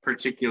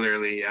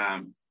particularly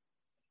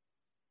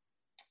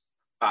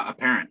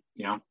apparent.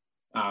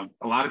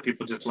 A lot of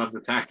people just love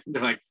the fact that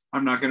they're like,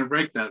 I'm not going to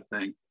break that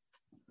thing.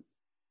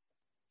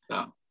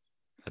 So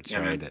that's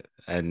right. Man.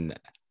 And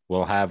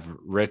we'll have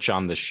Rich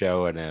on the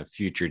show at a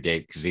future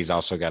date because he's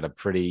also got a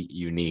pretty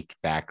unique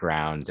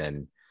background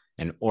and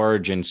an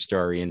origin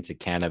story into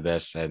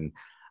cannabis. And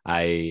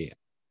I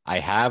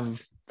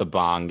have the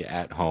bong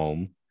at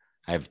home.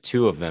 I have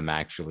 2 of them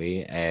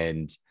actually.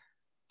 And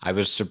I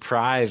was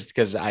surprised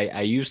because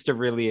I used to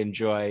really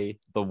enjoy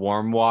the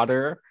warm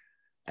water.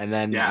 And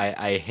then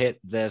I hit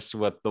this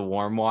with the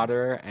warm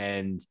water,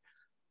 and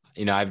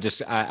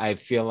I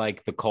feel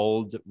like the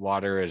cold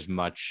water is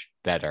much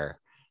better.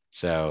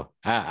 So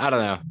I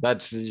don't know.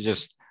 That's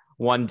just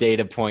one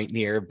data point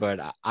here,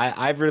 but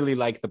I really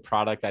like the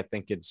product. I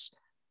think it's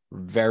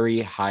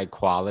very high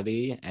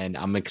quality, and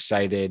I'm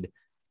excited.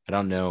 I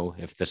don't know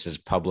if this is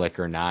public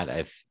or not.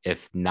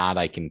 If not,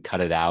 I can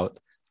cut it out.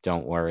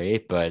 Don't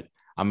worry. But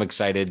I'm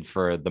excited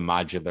for the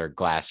modular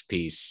glass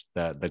piece,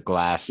 the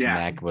glass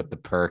neck with the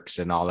perks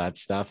and all that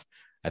stuff.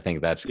 I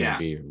think that's going to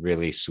be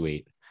really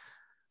sweet.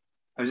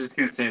 I was just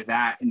going to say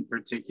that in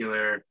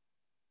particular,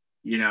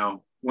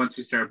 once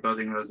we start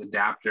building those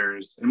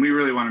adapters, and we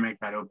really want to make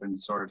that open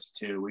source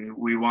too.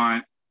 We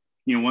want,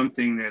 one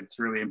thing that's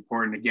really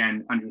important,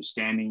 again,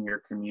 understanding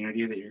your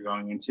community that you're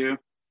going into.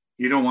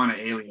 You don't want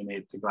to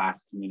alienate the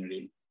glass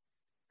community.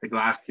 The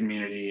glass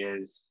community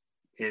is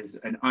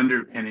an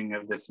underpinning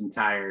of this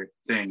entire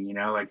thing,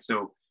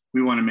 so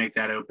we want to make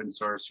that open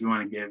source. We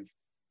want to give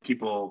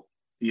people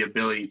the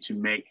ability to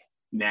make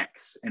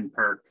necks and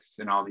perks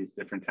and all these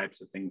different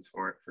types of things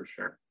for it, for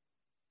sure.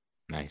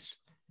 Nice.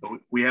 But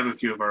we have a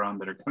few of our own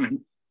that are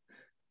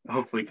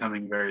hopefully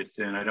coming very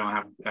soon. I don't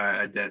have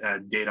a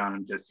date on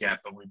them just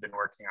yet, but we've been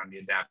working on the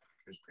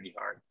adapters pretty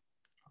hard.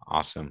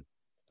 Awesome.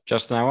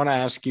 Justin, I want to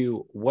ask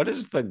you, what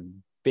is the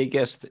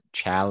biggest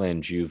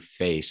challenge you've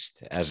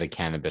faced as a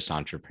cannabis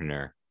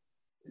entrepreneur?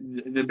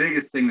 The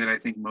biggest thing that I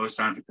think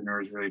most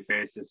entrepreneurs really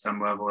face is some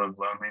level of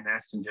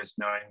loneliness, and just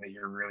knowing that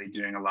you're really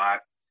doing a lot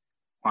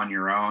on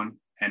your own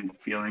and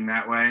feeling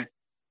that way,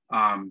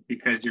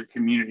 because your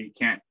community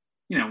can't,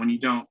 when you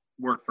don't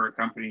work for a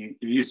company,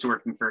 you're used to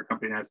working for a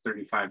company that has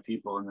 35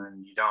 people, and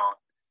then you don't,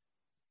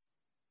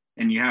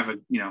 and you have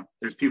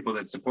there's people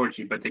that support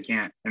you, but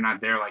they're not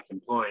there like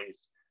employees.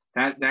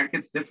 That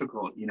gets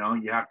difficult. You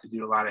have to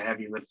do a lot of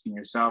heavy lifting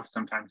yourself.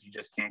 Sometimes you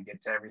just can't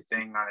get to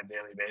everything on a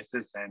daily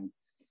basis, and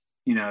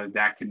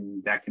that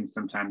can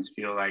sometimes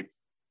feel like,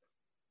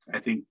 I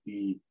think,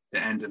 the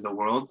end of the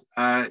world,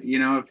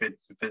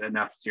 if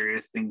enough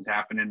serious things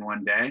happen in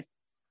one day.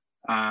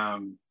 I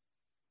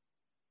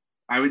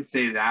would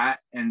say that.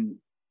 And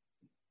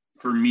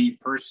for me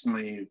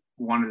personally,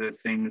 one of the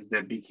things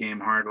that became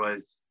hard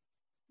was,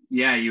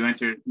 I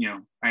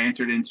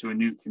entered into a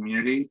new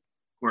community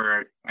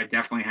where I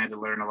definitely had to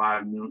learn a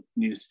lot of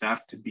new stuff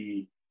to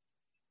be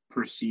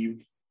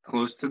perceived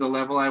close to the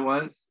level I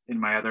was in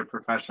my other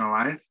professional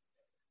life.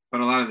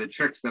 But a lot of the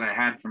tricks that I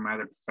had from my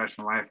other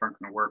professional life aren't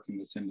going to work in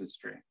this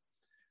industry,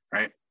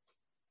 right?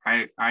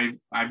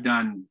 I've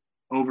done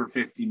over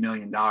 $50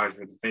 million worth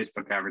of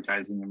Facebook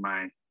advertising in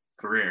my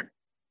career.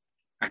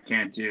 I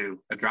can't do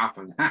a drop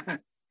of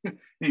that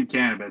in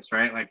cannabis,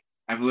 right? Like,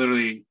 I've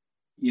literally,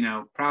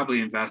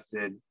 probably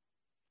invested,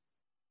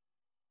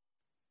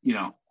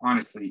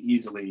 honestly,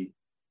 easily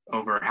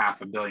over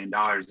 $500 million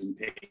in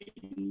paid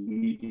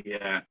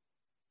media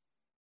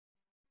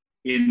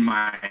in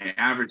my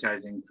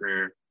advertising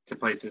career to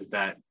places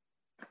that,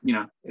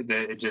 that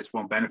it just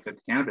won't benefit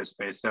the cannabis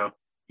space. So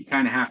you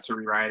kind of have to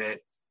rewrite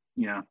it.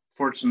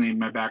 Fortunately,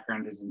 my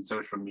background is in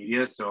social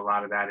media, so a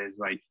lot of that is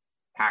like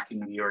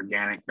hacking the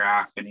organic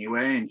graph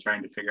anyway and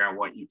trying to figure out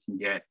what you can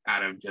get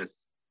out of just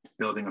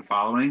building a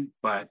following.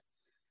 But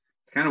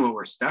it's kind of what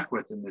we're stuck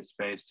with in this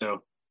space.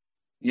 So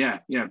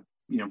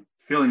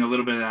feeling a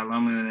little bit of that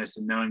loneliness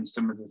and knowing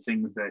some of the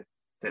things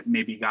that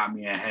maybe got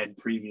me ahead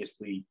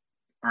previously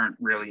aren't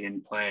really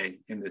in play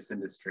in this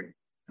industry,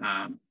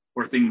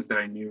 or things that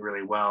I knew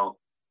really well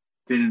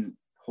didn't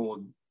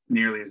hold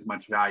nearly as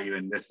much value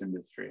in this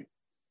industry.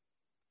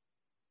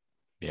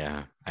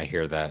 Yeah, I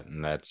hear that.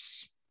 And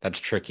that's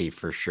tricky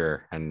for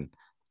sure. And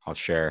I'll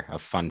share a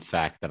fun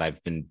fact that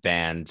I've been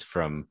banned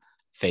from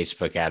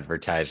Facebook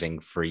advertising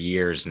for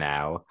years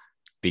now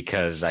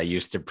because I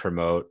used to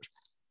promote,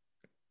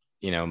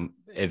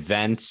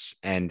 events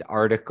and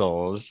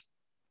articles,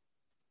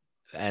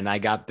 and I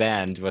got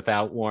banned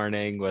without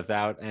warning,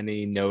 without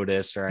any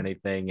notice or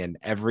anything. And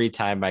every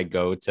time I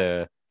go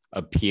to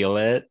appeal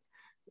it,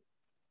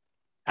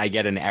 I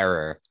get an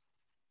error.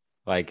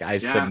 Like, I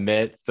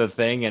submit the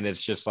thing and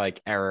it's just like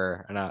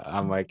error. And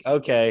I'm like,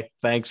 okay,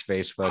 thanks,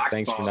 Facebook.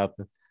 Thanks for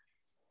nothing.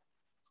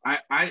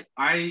 I've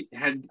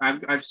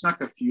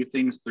snuck a few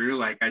things through.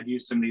 Like, I do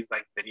some of these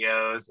like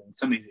videos and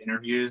some of these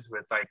interviews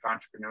with like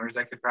entrepreneurs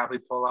I could probably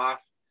pull off.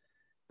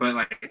 But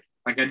like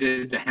I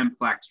did the hemp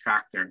flax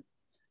tractor,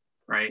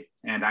 right?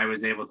 And I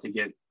was able to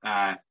get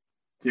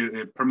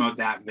to promote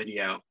that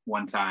video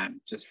one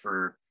time just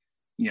for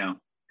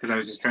because I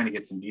was just trying to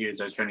get some views.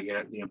 I was trying to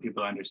get,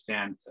 people to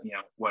understand,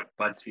 what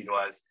BudsFeed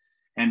was.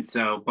 And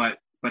so, but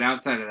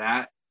outside of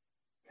that,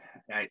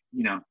 I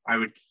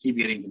would keep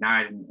getting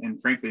denied.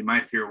 And frankly,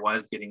 my fear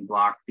was getting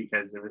blocked,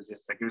 because it was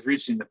just like, it was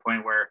reaching the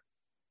point where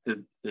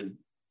the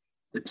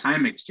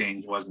time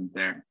exchange wasn't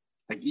there.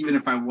 Like, even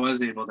if I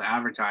was able to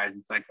advertise,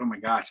 it's like, oh my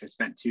gosh, I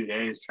spent 2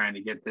 days trying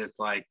to get this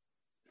like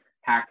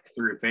hacked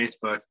through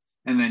Facebook.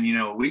 And then,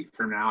 a week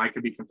from now, I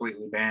could be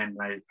completely banned.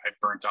 I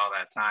burnt all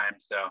that time.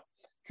 So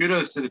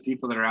kudos to the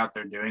people that are out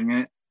there doing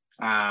it.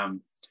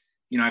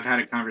 I've had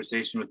a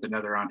conversation with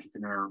another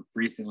entrepreneur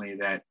recently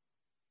that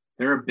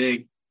they're a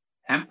big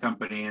hemp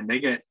company, and they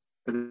get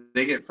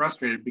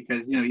frustrated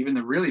because, even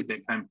the really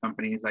big hemp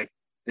companies, like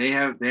they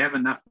have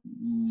enough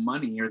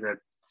money, or the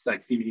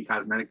like CBD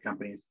cosmetic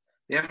companies,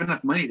 they have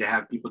enough money to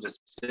have people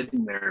just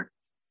sitting there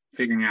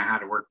figuring out how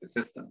to work the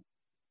system.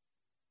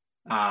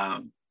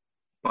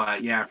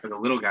 But yeah, for the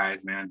little guys,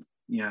 man,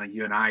 you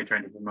and I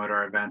trying to promote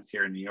our events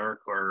here in New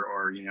York,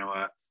 or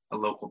a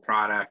local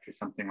product or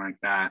something like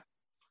that,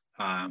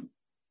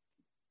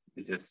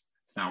 it's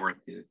not worth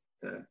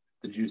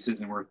the juice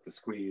isn't worth the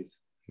squeeze.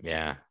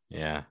 Yeah.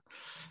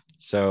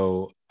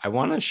 So I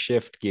want to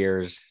shift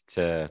gears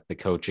to the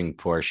coaching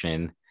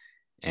portion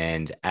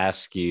and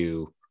ask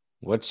you,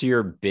 what's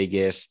your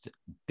biggest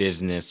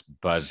business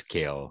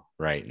buzzkill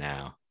right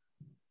now?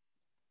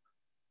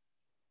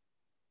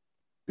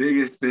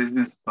 Biggest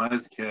business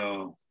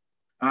buzzkill.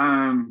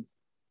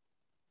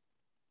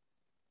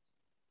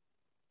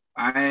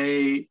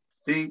 I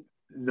think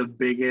the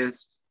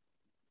biggest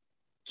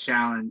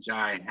challenge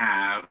I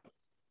have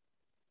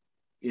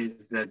is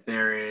that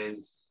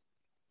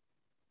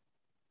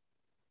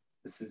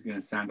this is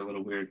going to sound a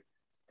little weird.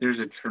 There's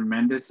a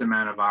tremendous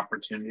amount of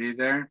opportunity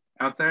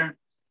out there.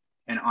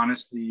 And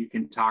honestly, you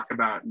can talk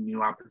about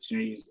new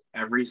opportunities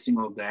every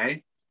single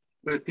day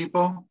with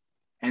people,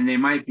 and they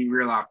might be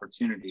real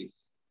opportunities.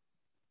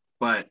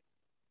 But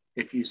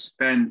if you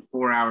spend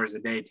 4 hours a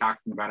day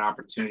talking about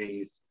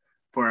opportunities,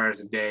 4 hours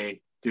a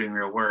day doing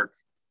real work,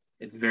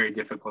 it's very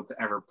difficult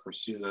to ever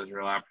pursue those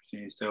real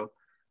opportunities. So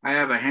I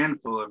have a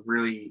handful of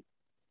really,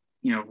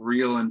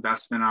 real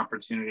investment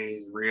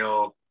opportunities,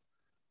 real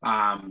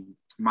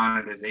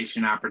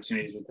monetization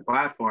opportunities with the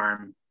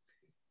platform.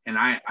 And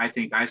I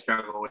think I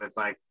struggle with,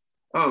 like,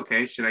 oh,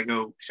 okay, should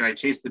I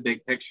chase the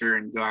big picture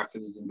and go after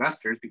these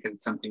investors because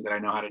it's something that I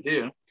know how to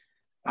do?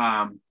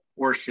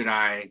 Or should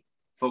I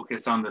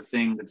focus on the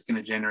thing that's going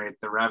to generate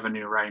the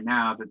revenue right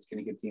now, that's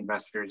going to get the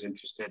investors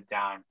interested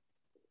down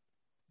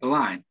the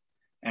line?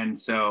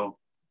 And so,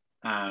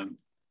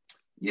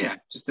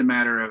 just a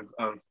matter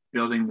of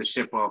building the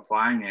ship while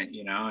flying it,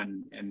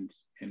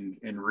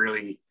 and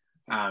really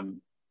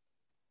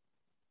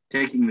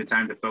taking the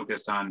time to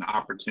focus on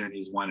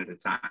opportunities one at a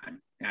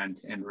time,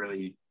 and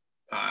really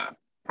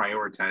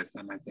prioritize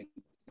them. I think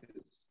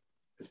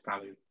is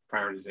probably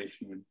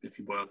prioritization, if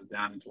you boil it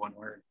down into one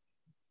word.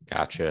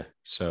 Gotcha.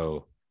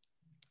 So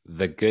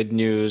the good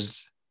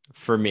news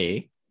for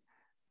me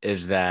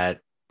is that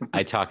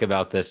I talk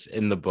about this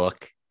in the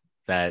book,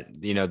 that,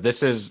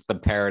 this is the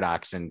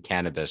paradox in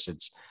cannabis.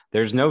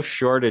 There's no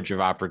shortage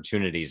of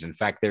opportunities. In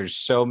fact, there's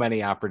so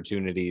many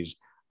opportunities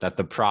that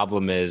the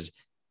problem is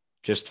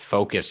just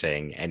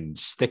focusing and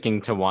sticking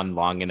to one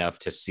long enough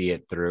to see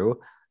it through.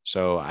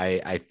 So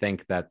I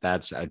think that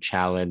that's a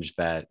challenge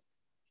that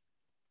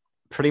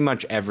pretty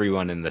much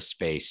everyone in the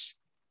space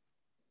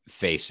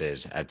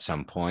faces at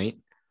some point.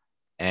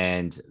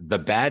 And the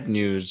bad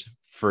news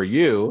for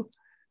you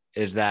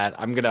is that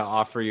I'm going to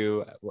offer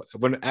you,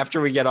 after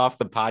we get off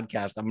the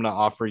podcast, I'm going to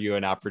offer you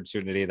an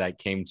opportunity that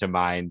came to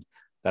mind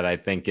that I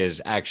think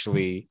is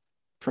actually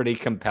pretty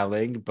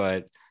compelling.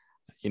 But,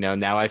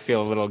 now I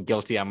feel a little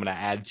guilty. I'm going to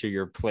add to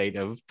your plate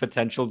of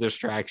potential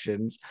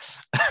distractions.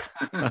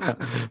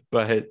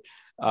 But,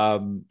 all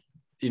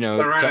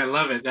right, I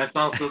love it. That's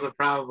also the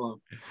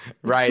problem.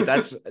 Right.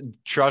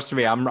 Trust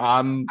me, I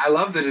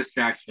love the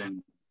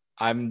distraction.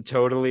 I'm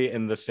totally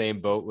in the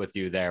same boat with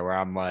you there, where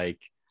I'm like,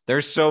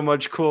 there's so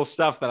much cool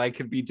stuff that I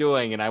could be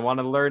doing, and I want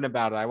to learn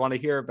about it. I want to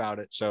hear about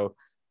it. So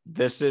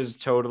this is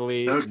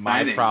totally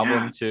my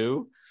problem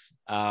too.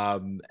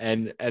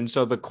 And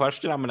so the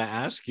question I'm going to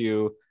ask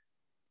you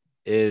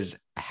is,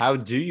 how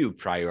do you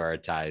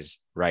prioritize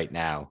right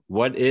now?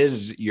 What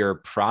is your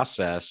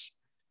process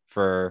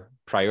for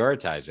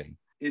prioritizing?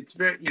 It's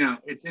very,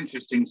 it's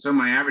interesting. So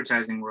my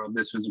advertising world,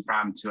 this was a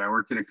problem too. I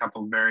worked at a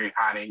couple of very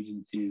hot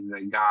agencies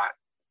that got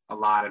a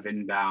lot of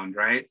inbound,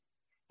 right?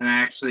 And I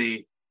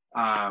actually,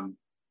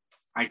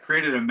 I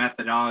created a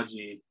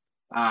methodology.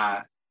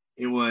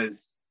 It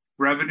was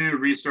revenue,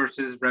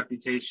 resources,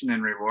 reputation,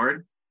 and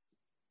reward.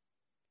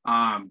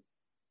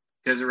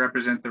 Does it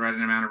represent the right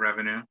amount of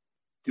revenue?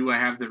 Do I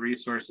have the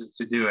resources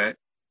to do it?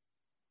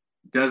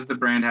 Does the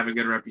brand have a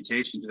good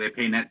reputation? Do they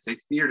pay net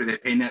 60 or do they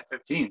pay net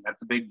 15?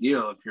 That's a big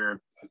deal if you're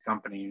a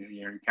company,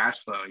 your cash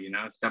flow,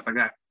 stuff like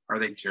that. Are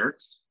they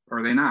jerks or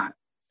are they not?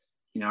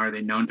 Are they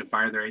known to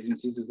fire their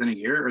agencies within a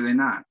year or are they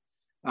not?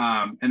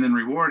 And then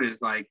reward is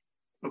like,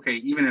 okay,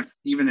 even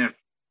if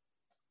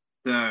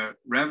the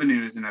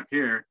revenue isn't up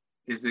here.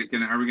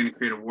 Are we going to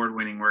create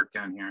award-winning work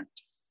down here?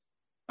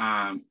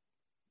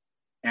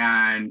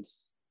 And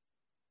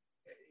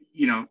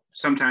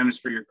sometimes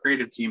for your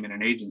creative team in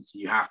an agency,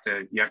 you have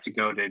to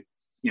go to,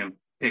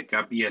 pick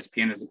up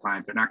ESPN as a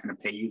client. They're not going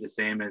to pay you the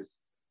same as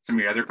some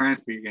of your other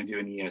clients, but you're going to do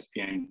an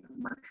ESPN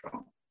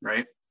commercial,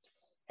 right?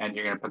 And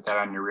you're going to put that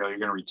on your reel. You're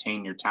going to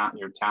retain your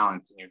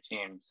talents in your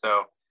team.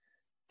 So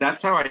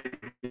that's how I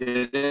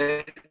did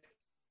it.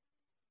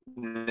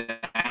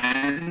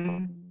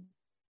 Then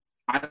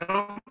I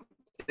don't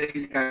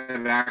think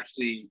I've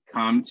actually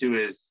come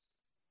to as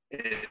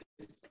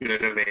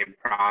good of a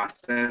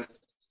process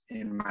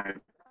in my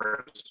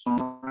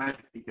personal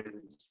life, because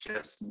it's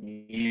just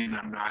me,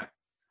 and I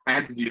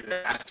had to do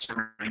that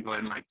to wrangle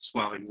in like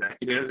 12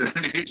 executives at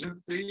an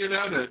agency,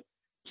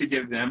 to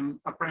give them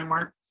a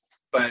framework.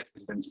 But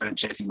it's been spent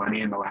chasing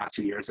money in the last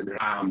 2 years.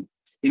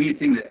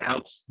 Anything that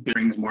helps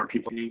brings more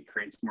people,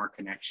 creates more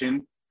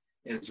connection,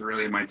 is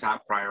really my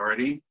top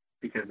priority,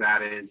 because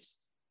that is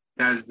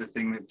the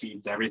thing that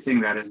feeds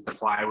everything. That is the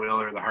flywheel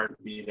or the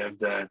heartbeat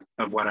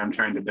of what I'm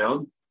trying to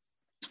build.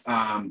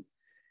 And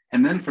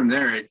then from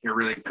there, it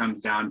really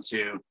comes down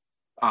to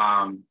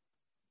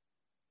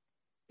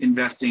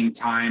investing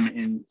time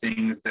in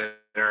things that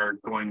are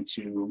going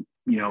to,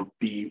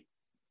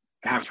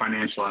 have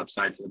financial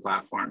upside to the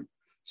platform.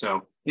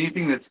 So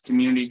anything that's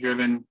community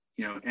driven,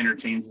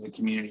 entertains the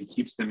community,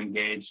 keeps them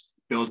engaged,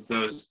 builds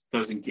those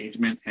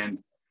engagement, and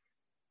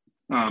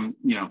I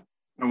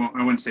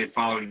wouldn't say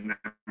following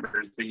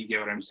numbers, but you get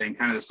what I'm saying.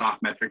 Kind of the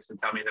soft metrics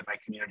that tell me that my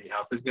community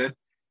health is good.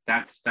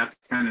 That's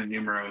kind of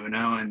numero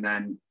uno. And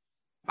then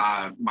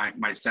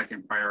my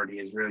second priority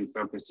is really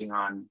focusing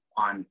on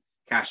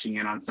cashing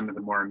in on some of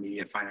the more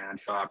immediate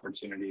financial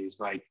opportunities.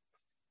 Like,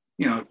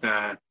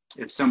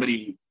 if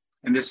somebody,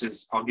 and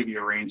I'll give you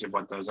a range of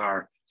what those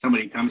are.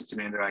 Somebody comes to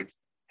me and they're like,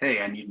 "Hey,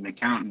 I need an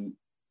accountant.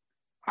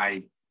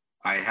 I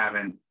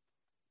haven't,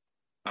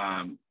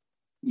 my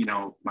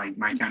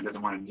account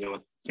doesn't want to deal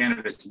with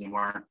cannabis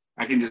anymore."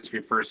 I can just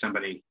refer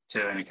somebody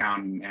to an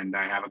accountant, and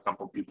I have a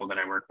couple of people that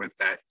I work with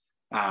that,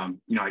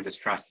 I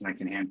just trust and I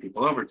can hand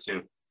people over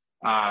to.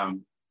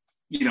 On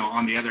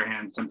the other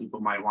hand, some people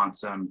might want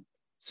some,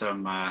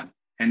 and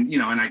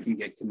I can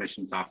get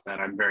commissions off that.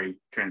 I'm very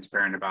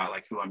transparent about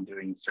like who I'm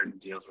doing certain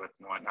deals with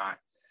and whatnot.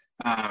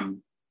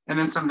 And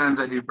then sometimes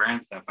I do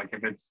brand stuff. Like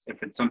if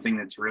it's something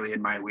that's really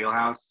in my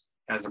wheelhouse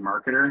as a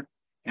marketer,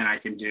 and I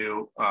can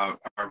do a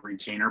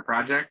retainer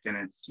project, and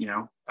it's,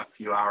 a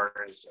few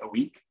hours a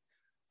week,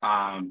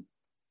 I'll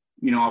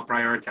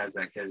prioritize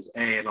that, because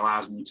it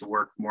allows me to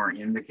work more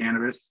in the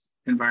cannabis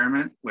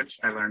environment, which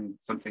I learn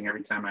something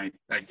every time I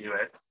do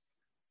it.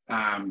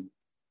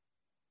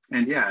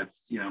 And yeah,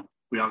 it's,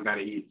 we all got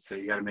to eat. So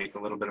you got to make a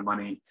little bit of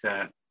money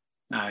to,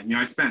 I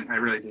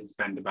really did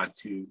spend about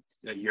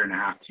a year and a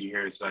half, 2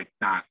 years,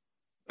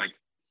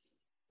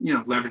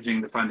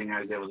 leveraging the funding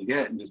I was able to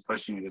get and just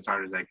pushing it as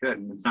hard as I could.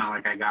 And it's not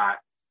like I got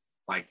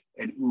like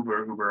an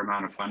uber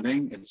amount of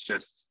funding. It's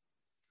just,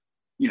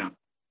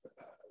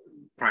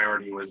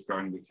 priority was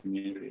growing the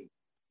community,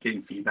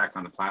 getting feedback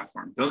on the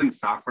platform, building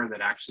software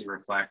that actually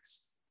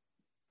reflects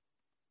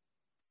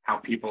how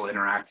people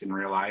interact in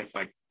real life.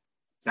 Like,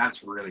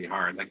 that's really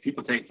hard. Like,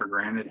 people take for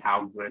granted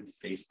how good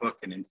Facebook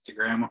and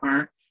Instagram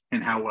are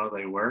and how well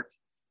they work.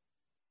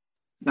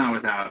 It's not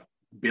without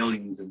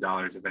billions of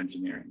dollars of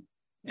engineering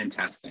and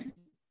testing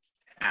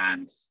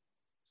and,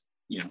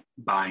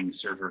 buying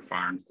server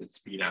farms that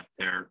speed up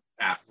their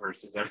app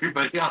versus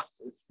everybody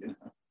else's,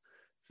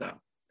 So,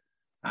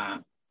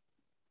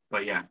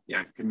 but yeah,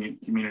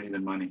 community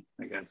than money,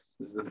 I guess,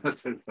 is the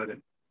best way to put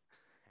it.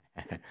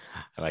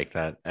 I like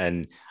that.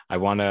 And I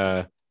want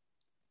to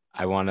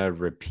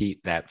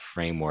repeat that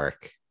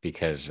framework,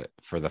 because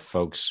for the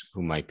folks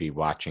who might be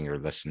watching or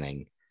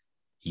listening,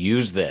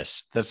 use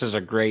this. This is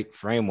a great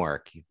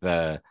framework.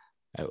 The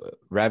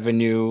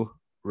revenue,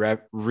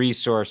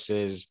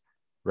 resources,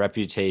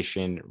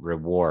 reputation,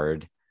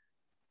 reward.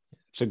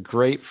 It's a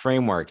great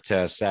framework to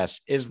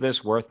assess, is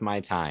this worth my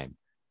time?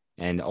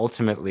 And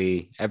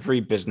ultimately,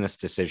 every business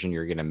decision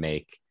you're going to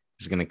make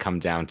is going to come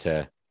down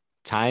to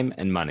time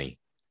and money.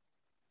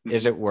 Mm-hmm.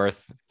 Is it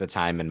worth the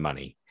time and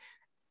money?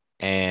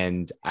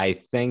 And I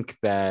think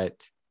that,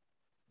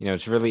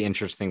 it's really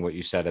interesting what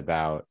you said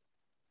about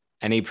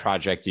any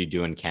project you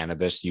do in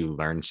cannabis, you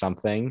learn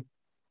something.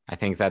 I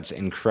think that's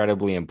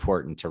incredibly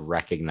important to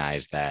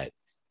recognize that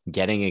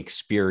getting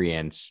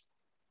experience,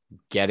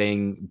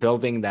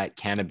 building that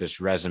cannabis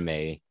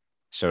resume,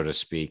 so to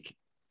speak,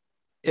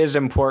 is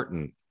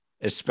important,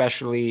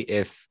 especially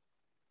if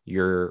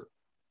you're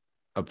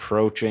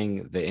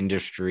approaching the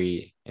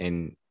industry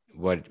in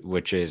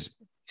which is,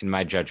 in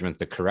my judgment,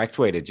 the correct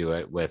way to do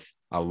it, with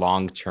a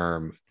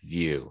long-term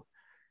view.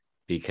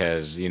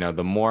 Because,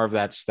 the more of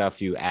that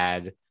stuff you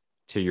add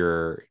to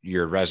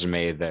your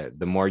resume,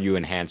 the more you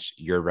enhance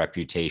your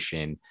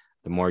reputation,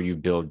 the more you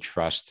build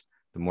trust,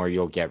 the more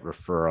you'll get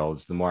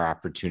referrals, the more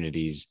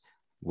opportunities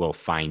will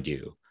find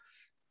you.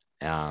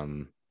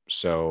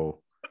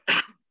 So,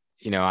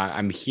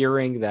 I'm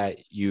hearing that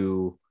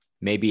you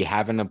maybe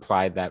haven't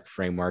applied that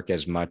framework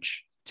as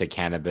much to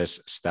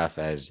cannabis stuff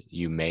as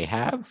you may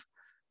have,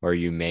 or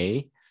you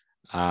may.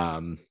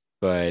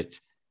 But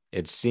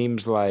it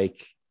seems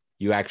like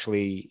you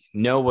actually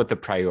know what the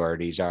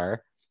priorities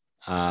are.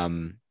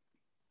 And,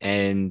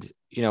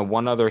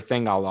 one other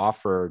thing I'll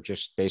offer,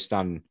 just based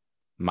on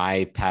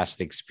my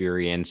past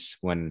experience,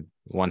 when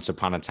once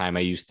upon a time I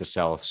used to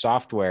sell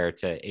software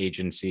to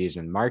agencies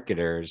and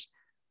marketers,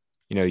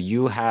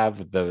 you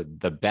have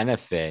the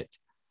benefit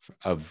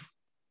of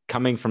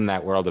coming from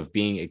that world of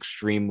being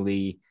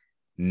extremely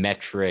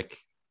metric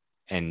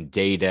and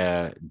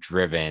data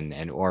driven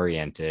and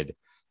oriented.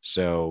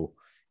 So,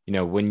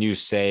 when you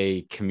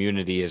say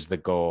community is the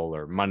goal,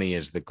 or money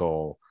is the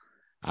goal,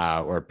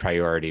 or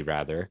priority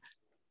rather,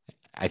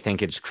 I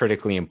think it's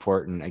critically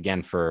important,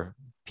 again, for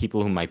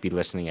people who might be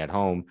listening at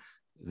home,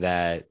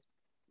 that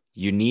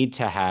you need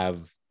to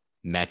have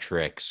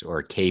metrics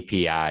or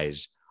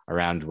KPIs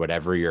around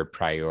whatever your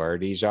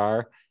priorities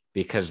are,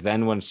 because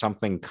then when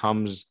something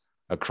comes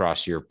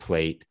across your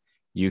plate,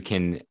 you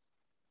can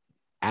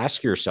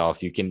ask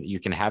yourself, you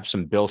can have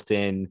some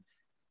built-in,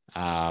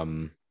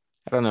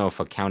 I don't know if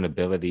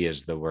accountability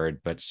is the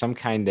word, but some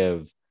kind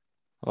of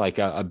like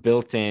a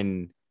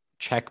built-in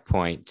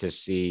checkpoint to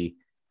see,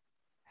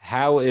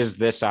 how is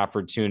this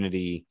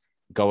opportunity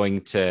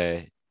going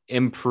to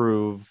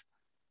improve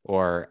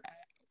or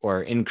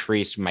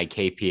increase my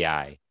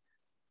KPI?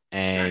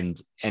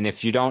 And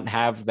if you don't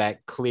have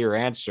that clear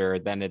answer,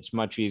 then it's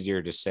much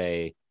easier to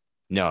say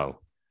no,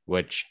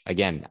 which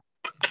again,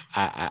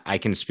 I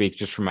can speak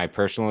just from my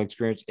personal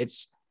experience.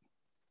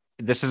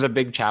 This is a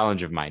big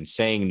challenge of mine,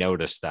 saying no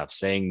to stuff,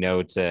 saying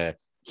no to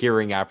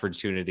hearing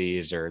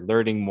opportunities or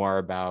learning more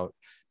about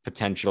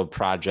potential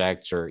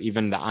projects, or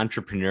even the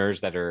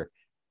entrepreneurs that are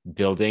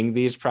building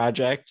these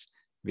projects.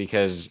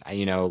 Because,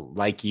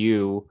 like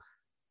you,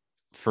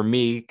 for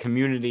me,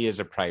 community is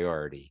a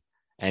priority,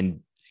 and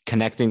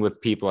connecting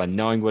with people and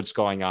knowing what's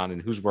going on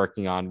and who's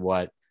working on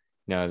what,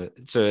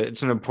 it's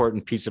an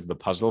important piece of the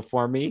puzzle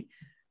for me,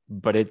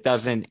 but it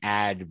doesn't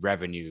add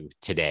revenue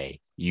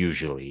today,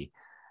 usually.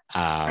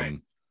 Right.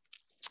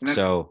 That's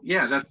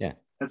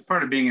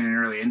part of being in an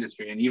early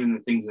industry. And even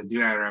the things that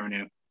do add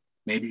revenue,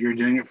 maybe you're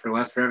doing it for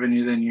less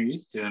revenue than you're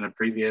used to in a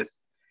previous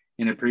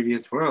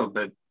world.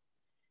 But,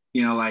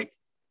 like,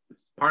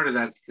 part of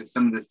that's because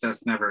some of this stuff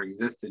never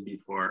existed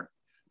before.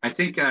 I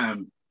think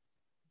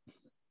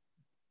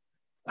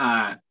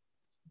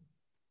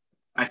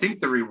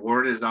the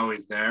reward is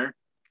always there.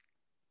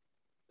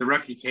 The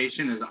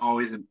reputation is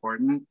always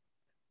important.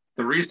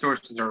 The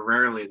resources are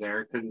rarely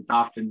there because it's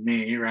often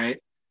me,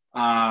 right?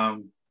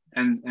 And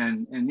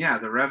yeah,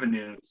 the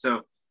revenue.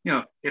 So,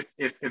 if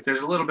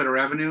there's a little bit of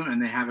revenue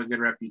and they have a good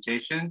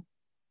reputation,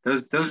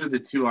 those are the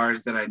two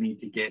R's that I need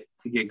to get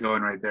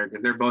going right there,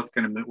 because they're both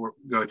going to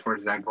go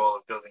towards that goal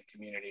of building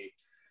community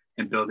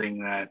and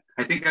building that.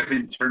 I think I've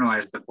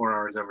internalized the 4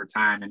 R's over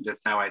time and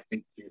just how I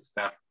think through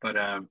stuff. But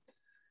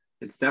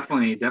it's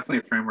definitely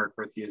a framework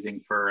worth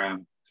using for,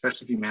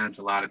 especially if you manage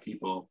a lot of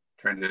people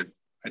trying to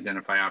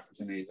identify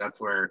opportunities. That's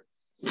where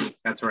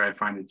I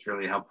find it's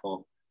really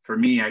helpful. For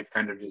me, I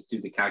kind of just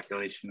do the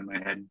calculation in my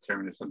head and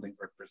determine if something's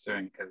worth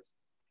pursuing, because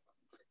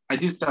I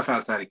do stuff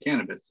outside of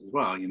cannabis as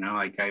well.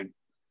 Like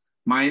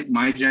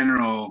my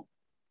general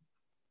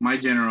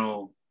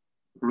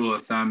rule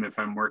of thumb, if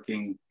I'm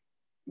working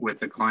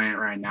with a client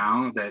right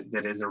now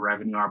that is a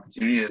revenue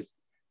opportunity, is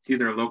it's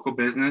either a local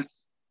business,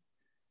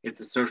 it's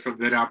a social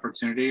good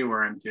opportunity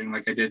where I'm doing,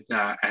 like I did,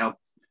 I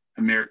helped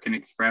American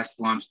Express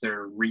launch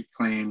their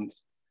reclaimed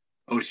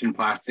ocean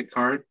plastic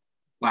card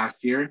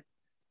last year,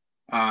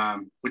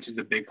 which is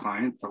a big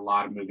client. It's a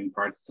lot of moving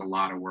parts. It's a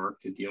lot of work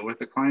to deal with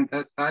a client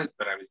that size,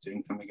 but I was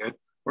doing something good.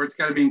 Or it's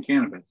got to be in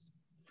cannabis.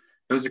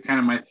 Those are kind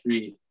of my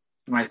three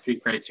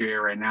criteria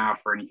right now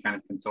for any kind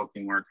of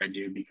consulting work I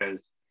do, because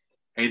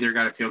I either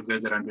got to feel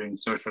good that I'm doing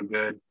social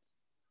good,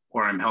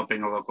 or I'm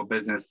helping a local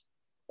business,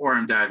 or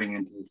I'm diving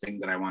into the thing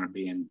that I want to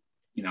be in,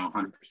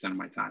 100% of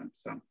my time.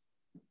 So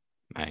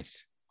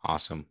nice.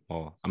 Awesome.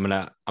 Well, I'm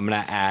gonna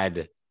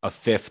add a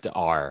 5th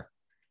R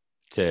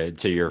to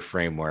your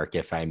framework,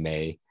 if I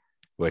may,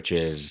 which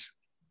is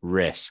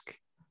risk.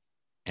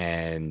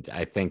 And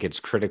I think it's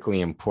critically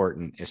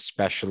important,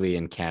 especially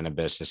in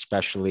cannabis,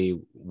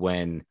 especially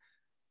when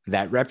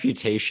that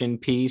reputation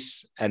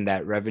piece and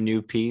that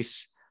revenue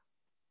piece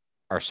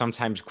are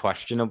sometimes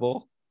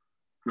questionable.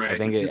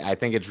 right. I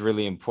think it's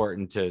really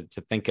important to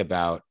think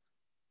about,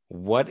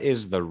 what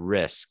is the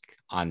risk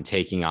on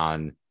taking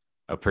on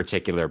a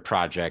particular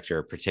project or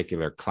a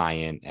particular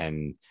client,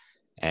 and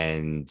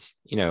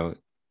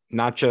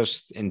not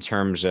just in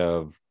terms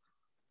of,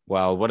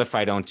 well, what if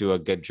I don't do a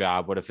good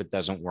job? What if it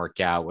doesn't work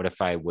out? What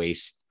if I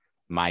waste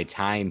my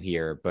time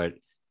here? But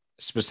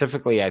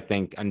specifically, I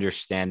think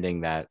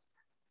understanding that,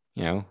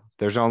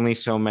 there's only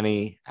so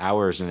many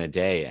hours in a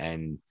day,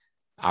 and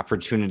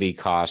opportunity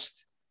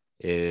cost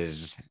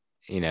is,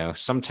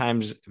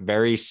 sometimes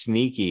very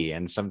sneaky,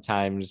 and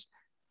sometimes,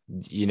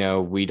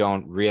 we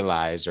don't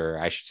realize, or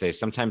I should say,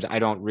 sometimes I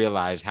don't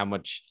realize how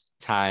much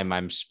time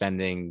I'm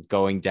spending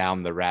going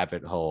down the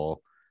rabbit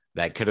hole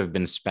that could have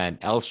been spent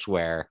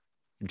elsewhere,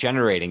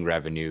 generating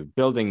revenue,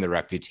 building the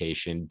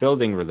reputation,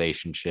 building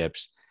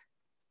relationships.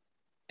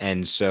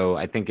 And so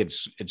I think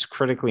it's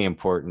critically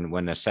important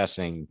when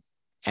assessing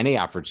any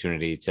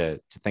opportunity to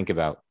think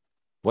about,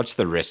 what's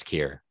the risk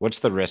here? What's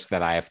the risk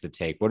that I have to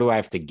take? What do I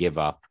have to give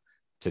up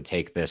to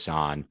take this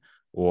on?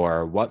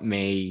 Or what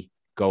may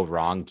go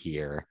wrong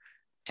here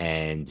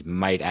and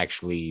might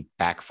actually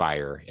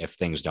backfire if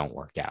things don't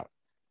work out?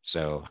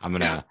 So I'm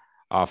going to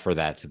offer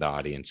that to the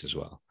audience as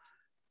well.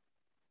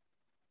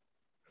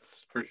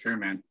 For sure,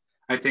 man.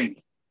 I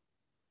think,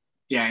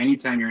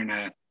 anytime you're in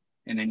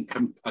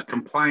a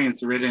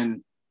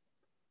compliance-ridden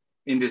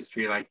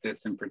industry like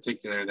this in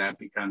particular, that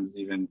becomes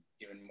even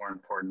more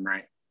important,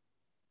 right?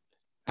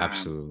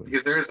 Absolutely.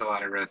 Because there is a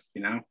lot of risk,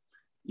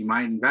 you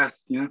might invest,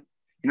 you're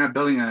not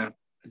building a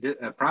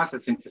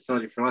processing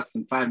facility for less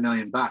than $5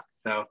 million.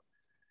 So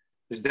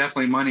there's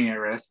definitely money at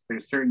risk.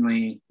 There's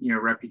certainly,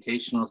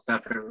 reputational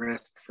stuff at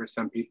risk for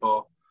some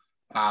people.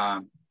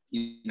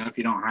 If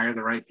you don't hire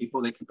the right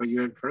people, they can put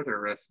you at further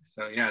risk.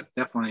 So it's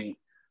definitely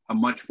a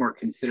much more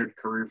considered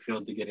career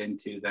field to get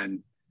into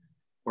than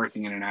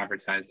working in an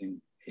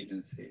advertising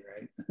agency,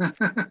 right?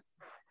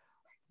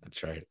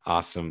 That's right.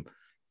 Awesome.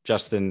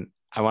 Justin,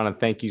 I want to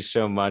thank you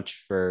so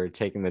much for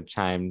taking the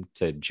time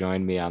to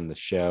join me on the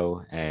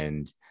show.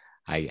 And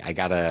I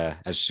gotta,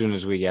 as soon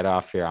as we get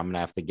off here, I'm gonna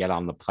have to get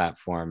on the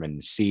platform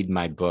and seed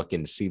my book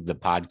and seed the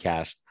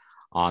podcast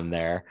on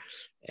there.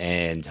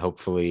 And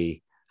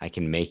hopefully I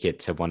can make it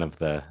to one of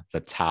the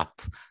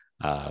top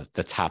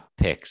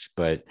picks.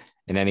 But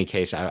in any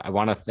case, I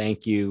want to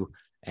thank you.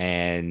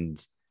 And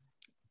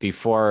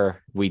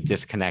before we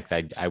disconnect,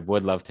 I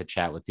would love to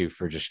chat with you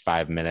for just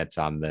 5 minutes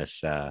on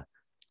this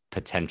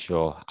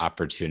potential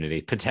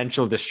opportunity,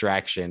 potential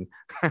distraction.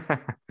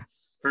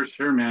 For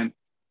sure, man.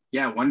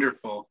 Yeah,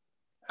 wonderful.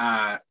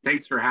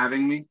 Thanks for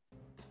having me.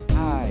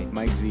 Hi,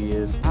 Mike Z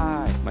is.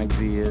 Hi, Mike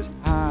Z is.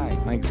 Hi,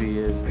 Mike Z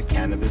is the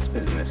cannabis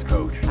business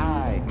coach.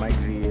 Hi, Mike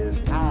Z is.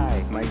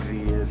 Hi, Mike Z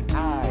is.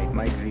 Hi,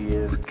 Mike Z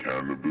is the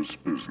cannabis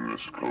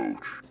business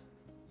coach.